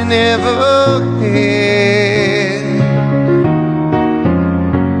things we never had.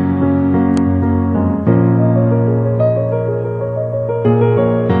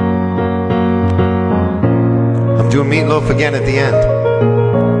 I'm doing Meatloaf again at the end.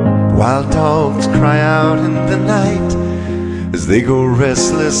 Wild dogs cry out in the night as they go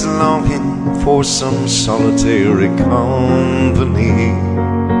restless, longing for some solitary company.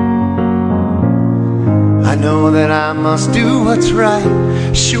 I know that I must do what's right.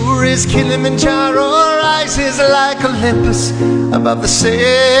 Sure as Kilimanjaro rises like Olympus above the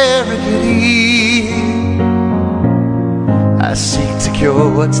Serengeti. I seek to cure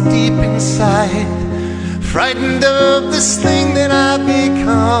what's deep inside, frightened of this thing that I've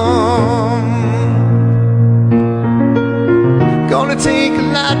become. Gonna take a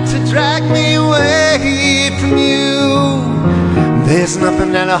lot to drag me away from you. There's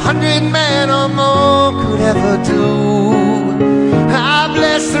nothing that 100 men or more could ever do. I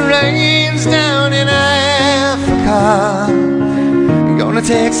bless the rains down in Africa. Gonna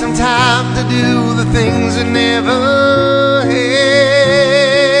take some time to do the things I never had.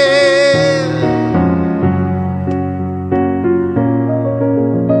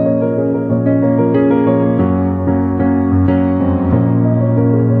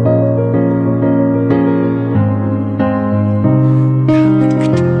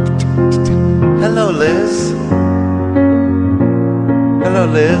 Liz. Hello,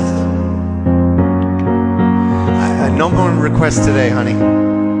 Liz. No more requests today, honey.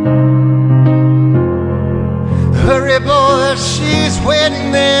 Hurry, boy, she's waiting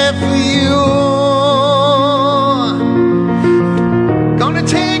there for you. Gonna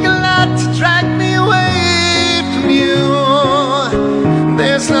take a lot to drag me away from you.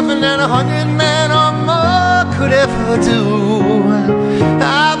 There's nothing that 100 men or more could ever do.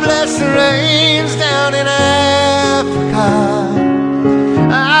 I bless the rains down in Africa.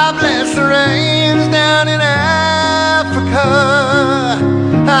 I bless the rains down in Africa.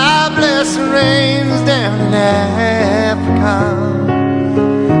 I bless the rains down in Africa.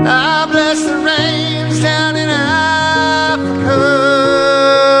 I bless the rains down in Africa.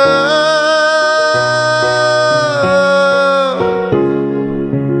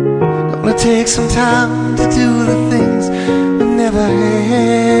 Gonna take some time to do the things I never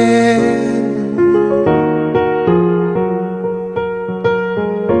had.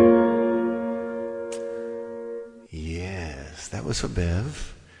 Yes, that was for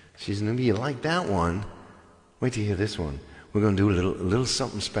Bev. She's maybe you like that one. Wait till you hear this one. We're going to do a little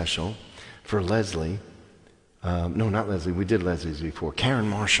something special for Leslie. No, not Leslie. We did Leslie's before. Karen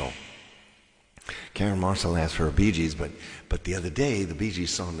Marshall. Karen Marshall asked for her Bee Gees, but the other day, the Bee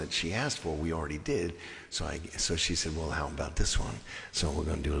Gees song that she asked for, we already did. So she said, well, how about this one? So we're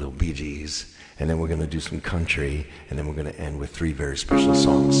going to do a little Bee Gees, and then we're going to do some country, and then we're going to end with 3 very special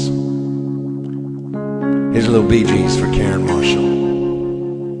songs. Here's a little Bee Gees for Karen Marshall.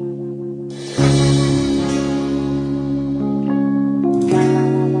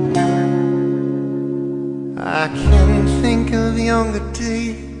 I can think of younger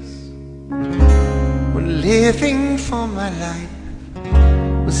days when living for my life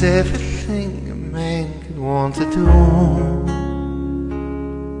was everything a man could want to do.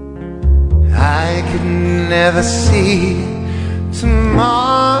 I could never see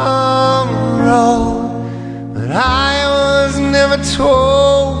tomorrow, but I was never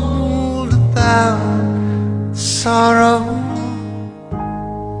told about sorrow.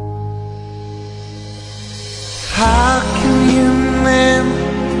 How can you mend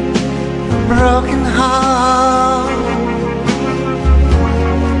a broken heart?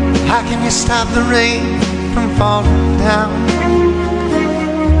 How can you stop the rain from falling down?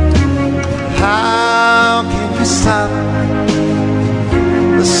 How can stop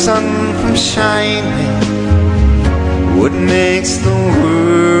the sun from shining? What makes the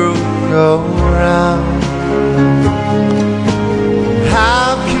world go round?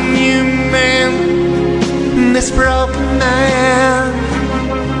 How can you mend this broken man?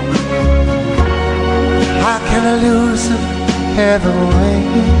 How can I lose him ever way?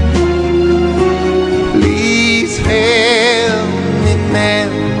 Please help me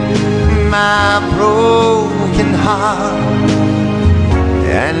mend my broken heart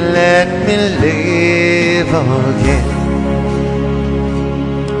and let me live again.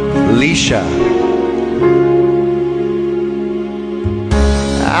 Alicia,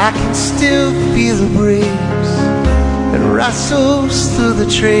 I can still feel the breeze that rustles through the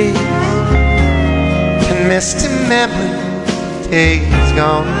trees, and misty memory days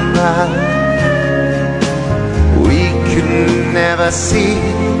gone by. We could never see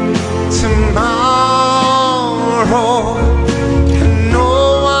tomorrow, and no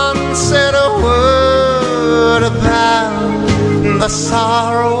one said a word about the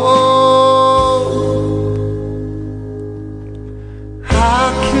sorrow.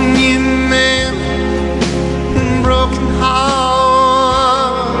 How can you mend a broken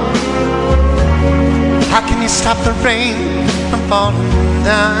heart? How can you stop the rain from falling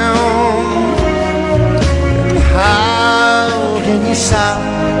down? And how can you stop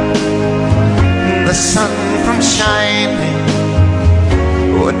the sun from shining?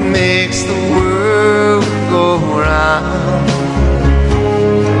 What makes the world go round?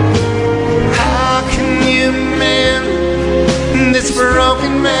 How can you mend this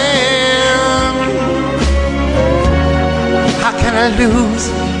broken man? How can I lose,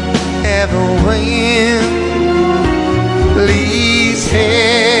 ever win? Please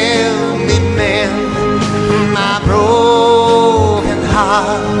help me mend my broken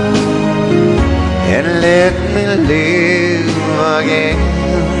heart and let me live again.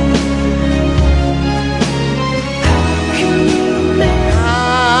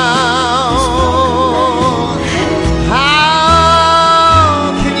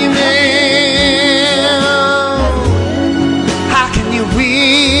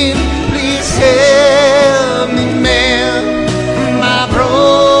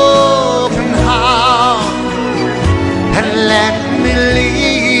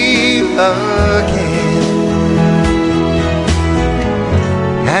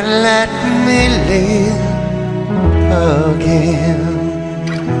 Let me live again.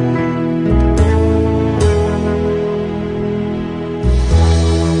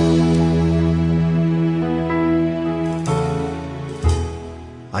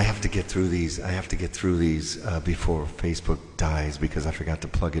 I have to get through these. I have to get through these before Facebook dies, because I forgot to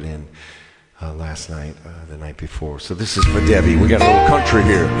plug it in last night, the night before. So this is for Debbie. We got a little country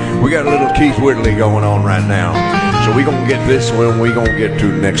here. We got a little Keith Whitley going on right now. So we gonna get this one. We gonna get to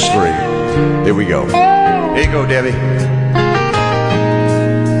the next three. Here we go. Here you go, Debbie.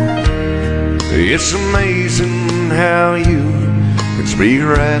 It's amazing how you can speak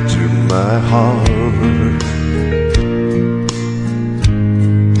right to my heart.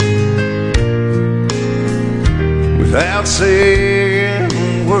 Without saying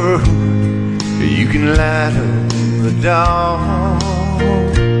a word, you can light up the dark.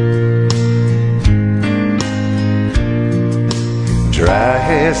 Try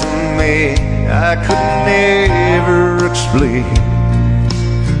as I may, I could never explain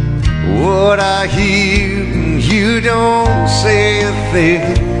what I hear, and you don't say a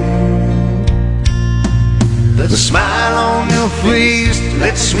thing. The smile on your face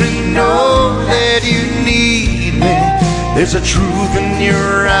lets me know that you need me. There's a truth in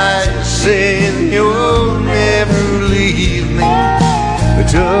your eyes saying you'll never leave me. The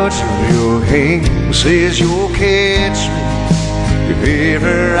touch of your hand says you'll catch me if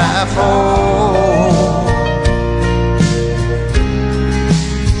ever I fall.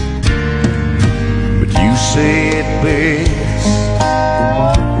 But you say it best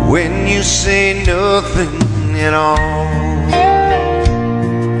when you say nothing at all.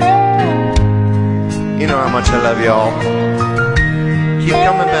 You know how much I love y'all. Keep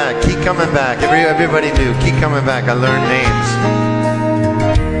coming back, keep coming back. Everybody do, keep coming back. I learned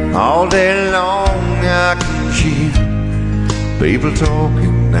names. All day long I can hear people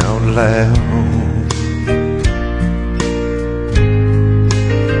talking out loud.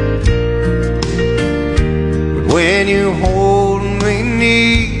 But when you hold me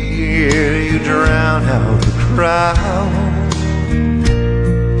near, you drown out the crowd.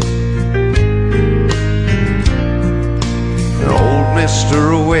 Old Mr.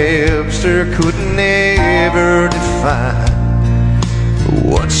 Webster could never define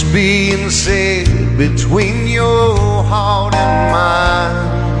what's being said between your heart and mine.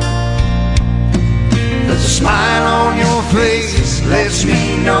 There's a smile on your face, lets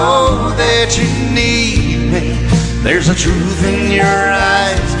me know that you need me. There's a truth in your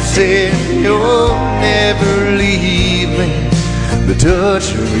eyes, saying you'll never leave me. The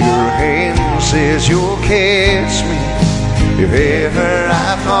touch of your hand says you'll catch me if ever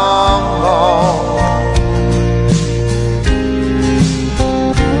I fall.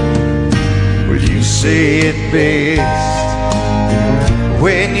 Well, you say it best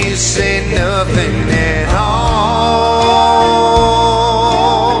when you say nothing at all.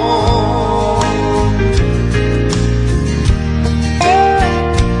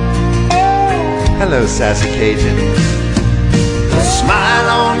 Hello, Sassy Cajun. The smile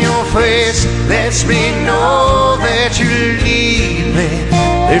on your face lets me know that you need me.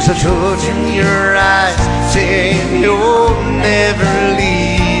 There's a touch in your eyes saying you'll never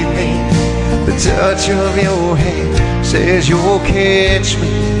leave me. The touch of your hand says you'll catch me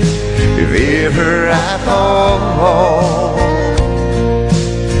if ever I fall.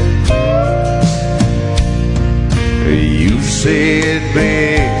 You say it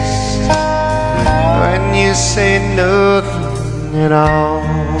best when you say nothing at all.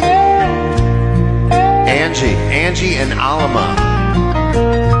 Angie and Alma.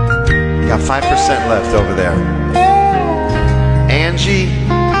 Got 5% left over there. Angie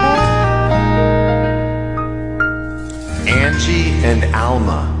and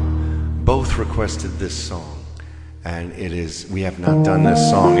Alma both requested this song. And it is, we have not done this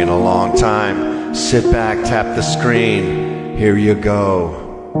song in a long time. Sit back, tap the screen. Here you go.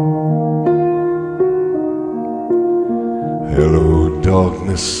 Hello,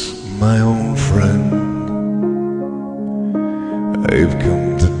 darkness, my old friend. I've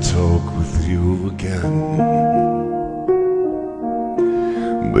come to talk with you again,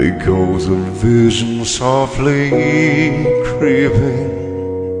 because a vision softly creeping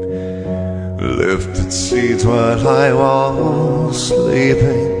left its seeds while I was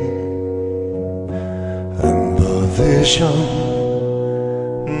sleeping. And the vision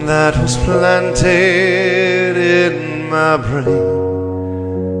that was planted in my brain,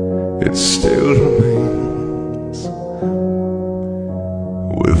 it still remains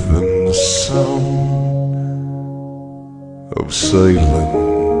within the sound of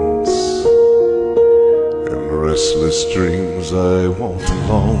silence. In restless dreams I walked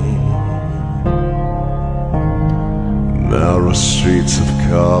alone, narrow streets of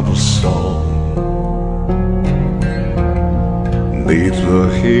cobblestone, neath the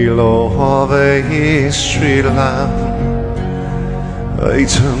halo of a street lamp. I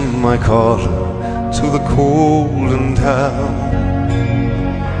turned my collar to the cold and damp,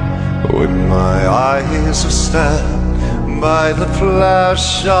 when my eyes were stabbed by the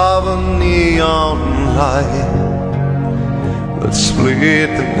flash of a neon light that split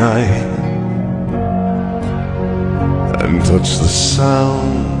the night and touched the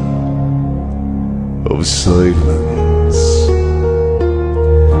sound of silence.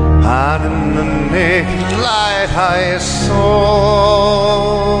 And in the naked light I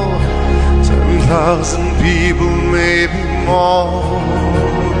saw 10,000 people, maybe more.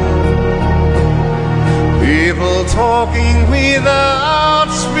 People talking without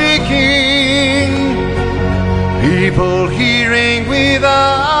speaking, people hearing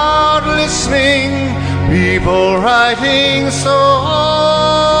without listening, people writing songs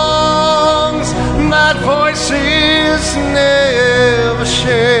that voices never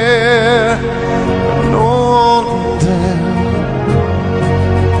share. No one dare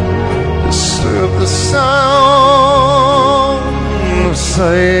disturb the sound of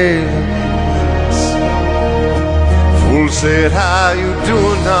silence. Fool said, how you do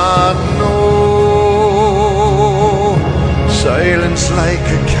not know. Silence like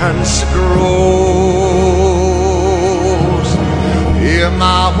a cancer grows. Hear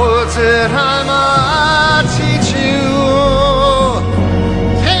my words that I might teach you.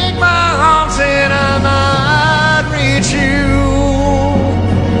 Take my arms and I might reach you.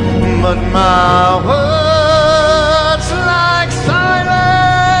 But my words like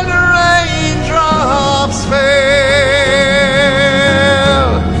silent raindrops fell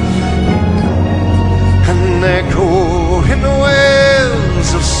and echo in the wells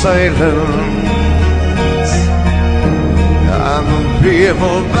of silence. And the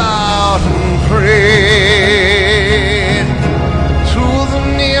people bowed and prayed to the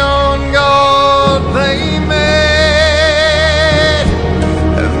neon god they made,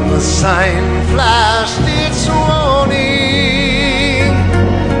 and the sign flashed its warning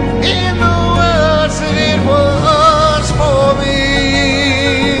in the words that it was for me.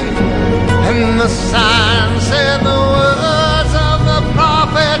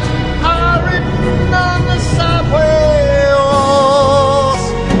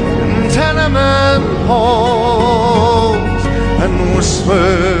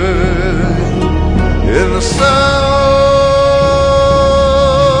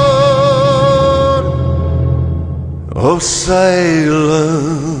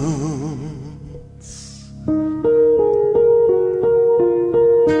 silence.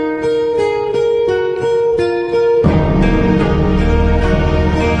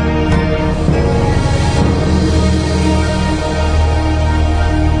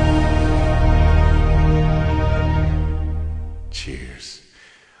 Cheers.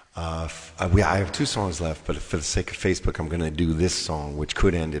 I have two songs left, but for the sake of Facebook, I'm going to do this song, which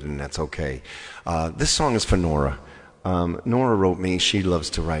could end it, and that's okay. This song is for Nora. Nora wrote me. She loves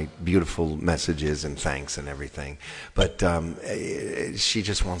to write beautiful messages and thanks and everything, but she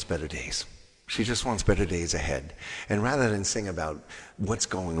just wants better days. She just wants better days ahead. And rather than sing about what's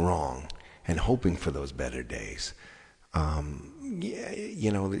going wrong and hoping for those better days,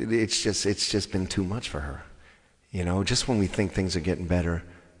 you know, it's just been too much for her. You know, just when we think things are getting better,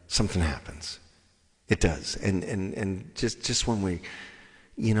 something happens. It does. And just when we,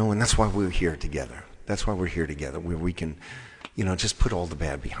 you know, and that's why we're here together. That's why we're here together, where we can, you know, just put all the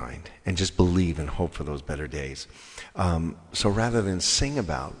bad behind and just believe and hope for those better days. So rather than sing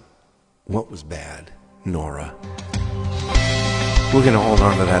about what was bad, Nora, we're going to hold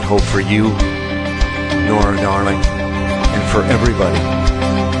on to that hope for you, Nora, darling, and for everybody.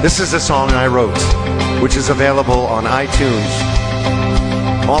 This is a song I wrote, which is available on iTunes,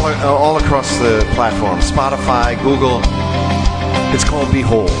 all across the platform, Spotify, Google. It's called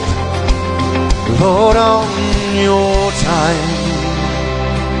Behold. Lord, on your time,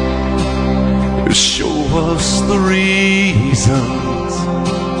 show us the reasons,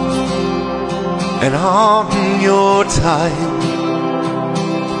 and on your time,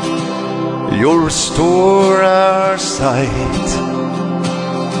 you'll restore our sight.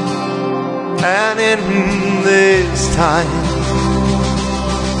 And in this time,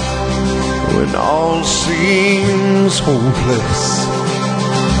 when all seems hopeless,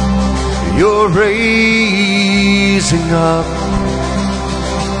 you're raising up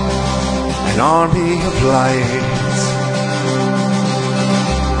an army of light.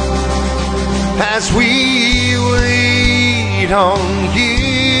 As we wait on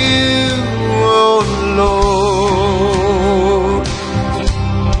you, oh Lord,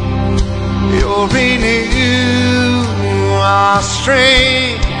 you'll renew our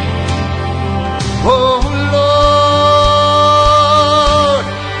strength, oh Lord,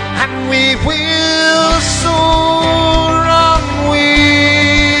 and we will soar on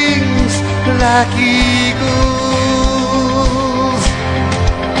wings like eagles.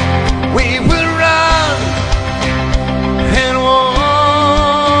 We will run and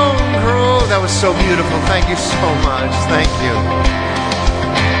won't grow. That was so beautiful. Thank you so much. Thank you.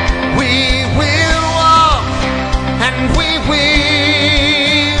 We will walk and we will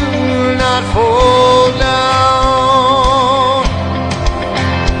not fall down,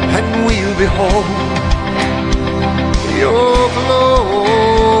 and we'll behold your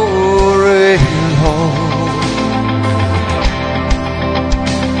glory, Lord.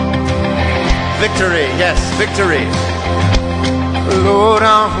 Victory, yes, victory. Lord,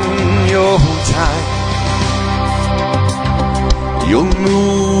 on your time, you'll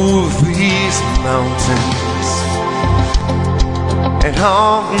move these mountains, and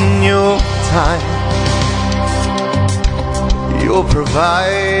on your time, you'll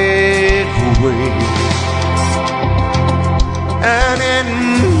provide a way. And in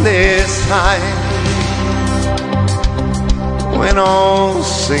this time, when all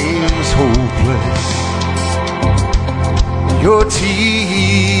seems hopeless, you're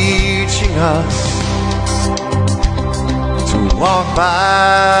teaching us to walk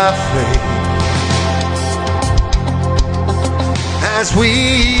by faith. As we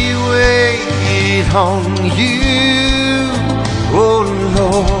wait on you, oh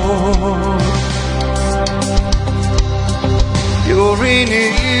Lord, you'll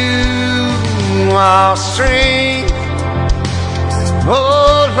renew our strength,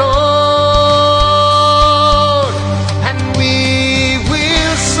 oh Lord, and we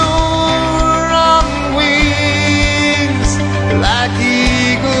will soar on wings like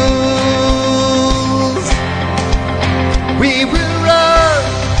eagles. We will run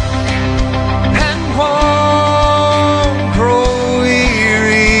and won't grow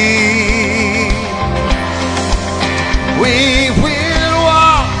weary. We will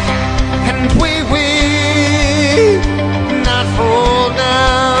walk and we will not fall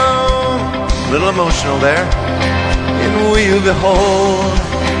down. A little emotional there. And we'll behold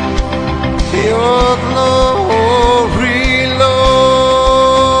your glory, Lord.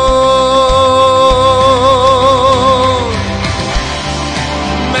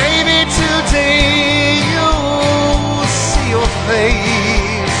 Maybe today you'll see your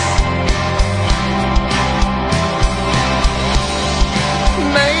face,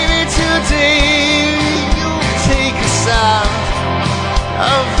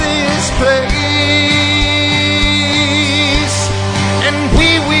 place, and we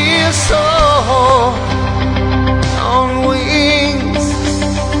will soar on wings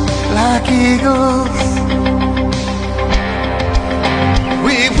like eagles.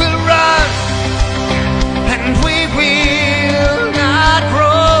 We will run, and we will not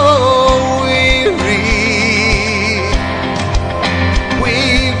grow weary. We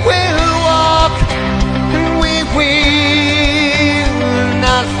will walk, and we will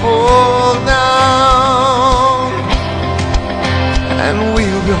not fall down, and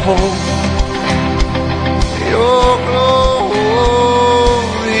we'll behold your glory,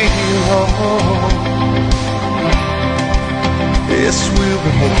 Lord. Yes, we'll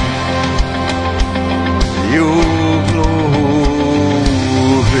behold your glory.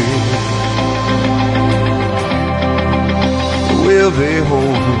 We'll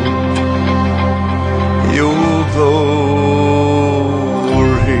behold your glory.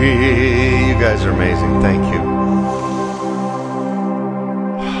 You guys are amazing. Thank you.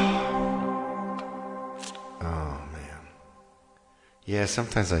 Oh man. Yeah,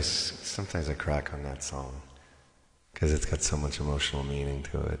 sometimes I crack on that song because it's got so much emotional meaning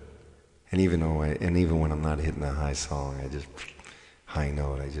to it. And even when I'm not hitting a high song, high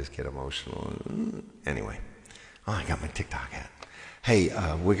note, I just get emotional. Anyway, I got my TikTok hat. Hey,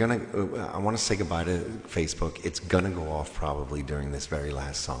 I want to say goodbye to Facebook. It's gonna go off probably during this very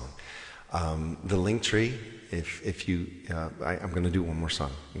last song. The link tree, if you, I'm gonna do one more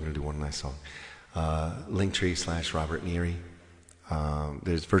song. I'm gonna do one last song. Linktree/Robert Neary.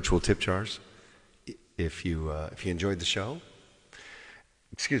 There's virtual tip jars. If you enjoyed the show,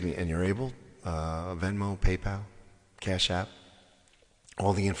 and you're able, Venmo, PayPal, Cash App,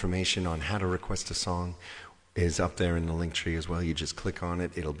 all the information on how to request a song is up there in the link tree as well. You just click on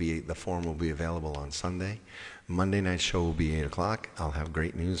it. The form will be available on Sunday. Monday night show will be 8 o'clock. I'll have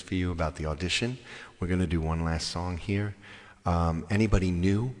great news for you about the audition. We're going to do one last song here. Anybody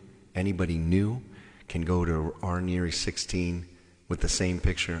new can go to rneary16 with the same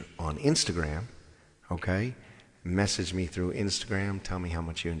picture on Instagram, okay? Message me through Instagram. Tell me how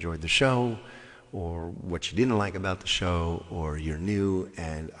much you enjoyed the show, or what you didn't like about the show, or you're new,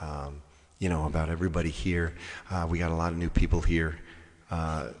 and about everybody here. We got a lot of new people here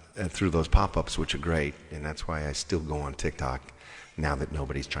through those pop-ups, which are great, and that's why I still go on TikTok now that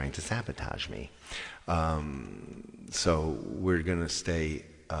nobody's trying to sabotage me. So we're gonna stay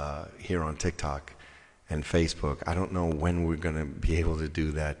here on TikTok and Facebook. I don't know when we're gonna be able to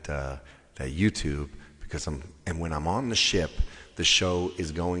do that YouTube, because when I'm on the ship, the show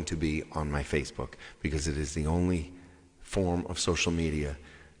is going to be on my Facebook, because it is the only form of social media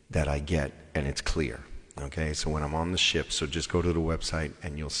that I get, and it's clear. Okay, so when I'm on the ship, so just go to the website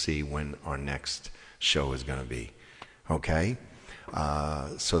and you'll see when our next show is going to be. Okay,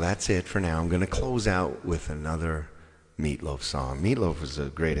 so that's it for now. I'm going to close out with another Meatloaf song. Meatloaf was a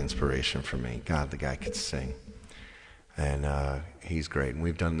great inspiration for me. God, the guy could sing, and he's great. And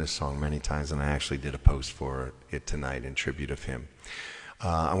we've done this song many times, and I actually did a post for it tonight in tribute of him.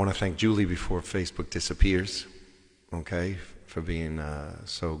 I want to thank Julie before Facebook disappears, okay, for being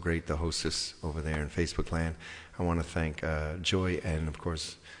so great, the hostess over there in Facebook land. I want to thank Joy and, of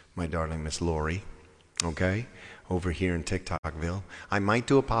course, my darling Miss Lori, okay, over here in TikTokville. I might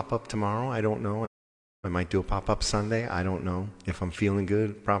do a pop-up tomorrow. I don't know. I might do a pop-up Sunday. I don't know. If I'm feeling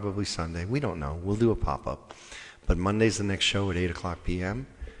good, probably Sunday. We don't know. We'll do a pop-up. But Monday's the next show at 8 o'clock p.m.,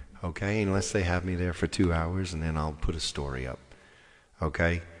 okay, unless they have me there for 2 hours, and then I'll put a story up,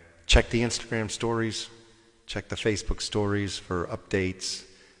 okay? Check the Instagram stories. Check the Facebook stories for updates.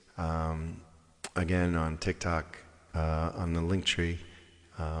 Again, on TikTok, on the Linktree.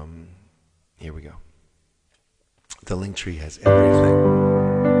 Here we go. The Linktree has everything.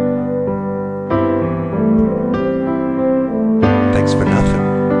 Thanks for nothing.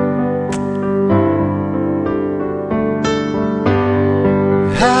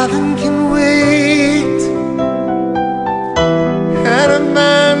 Heaven can wait, and a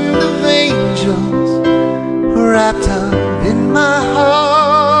band of angels wrapped up in my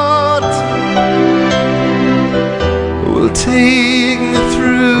heart will take me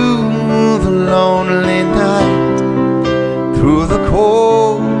through the lonely night, through the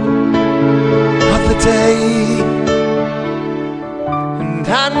cold of the day. And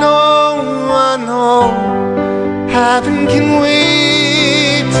I know heaven can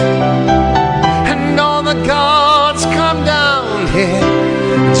wait, and all the gods come down here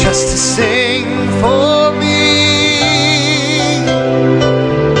just to sing for me.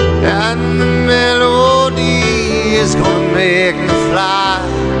 And the melody is gonna make me fly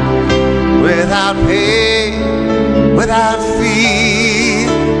without pain, without fear.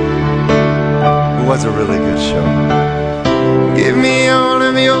 was a really good show. Give me all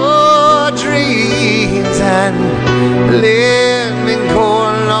of your dreams and let me go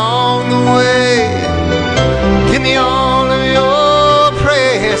along the way. Give me all of your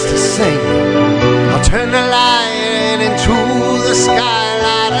prayers to sing. I'll turn the light into the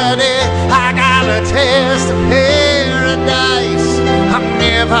skylight of day. I got a taste of paradise. I'm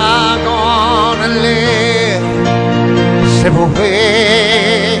never gonna let slip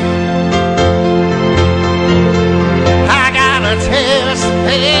away. I got a taste of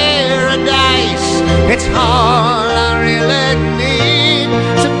paradise. It's all I really need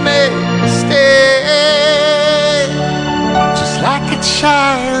to make me stay. Just like a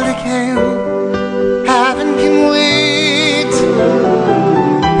child again, heaven can wait.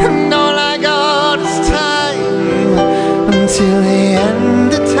 And all I got is time until the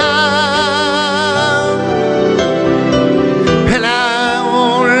end of time. And I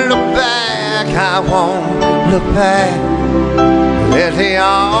won't look back, I won't look back. Let the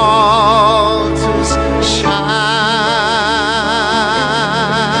altars shine.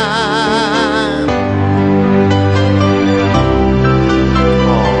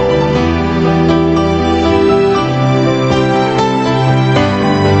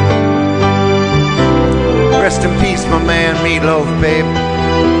 Rest in peace, my man Meatloaf, babe.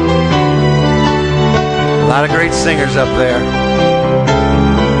 A lot of great singers up there.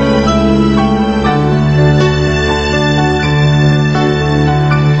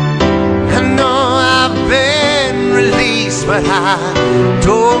 I know I've been released, but I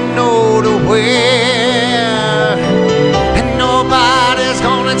don't know to where. And nobody's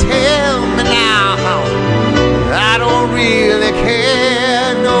gonna tell me now. I don't really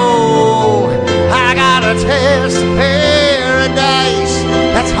care, no. I got a taste of paradise.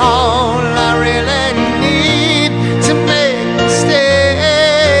 That's all I really need to make me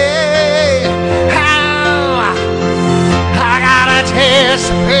stay. Oh, I got a taste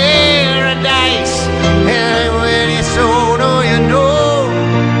of paradise. And when you so know,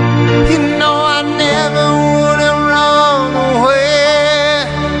 you know I never would have run away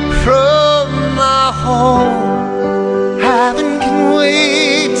from my home. Heaven can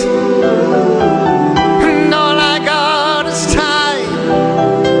wait. And all I got is time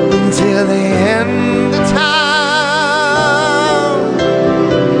until the end of time.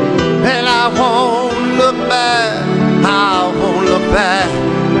 And I won't look back, I won't look back.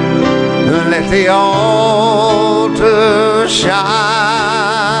 Let the altar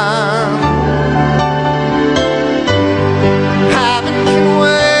shine. Heaven can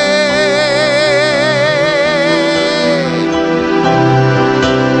wait.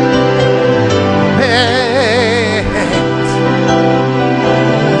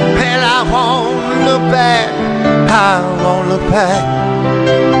 And I won't look back, I won't look back.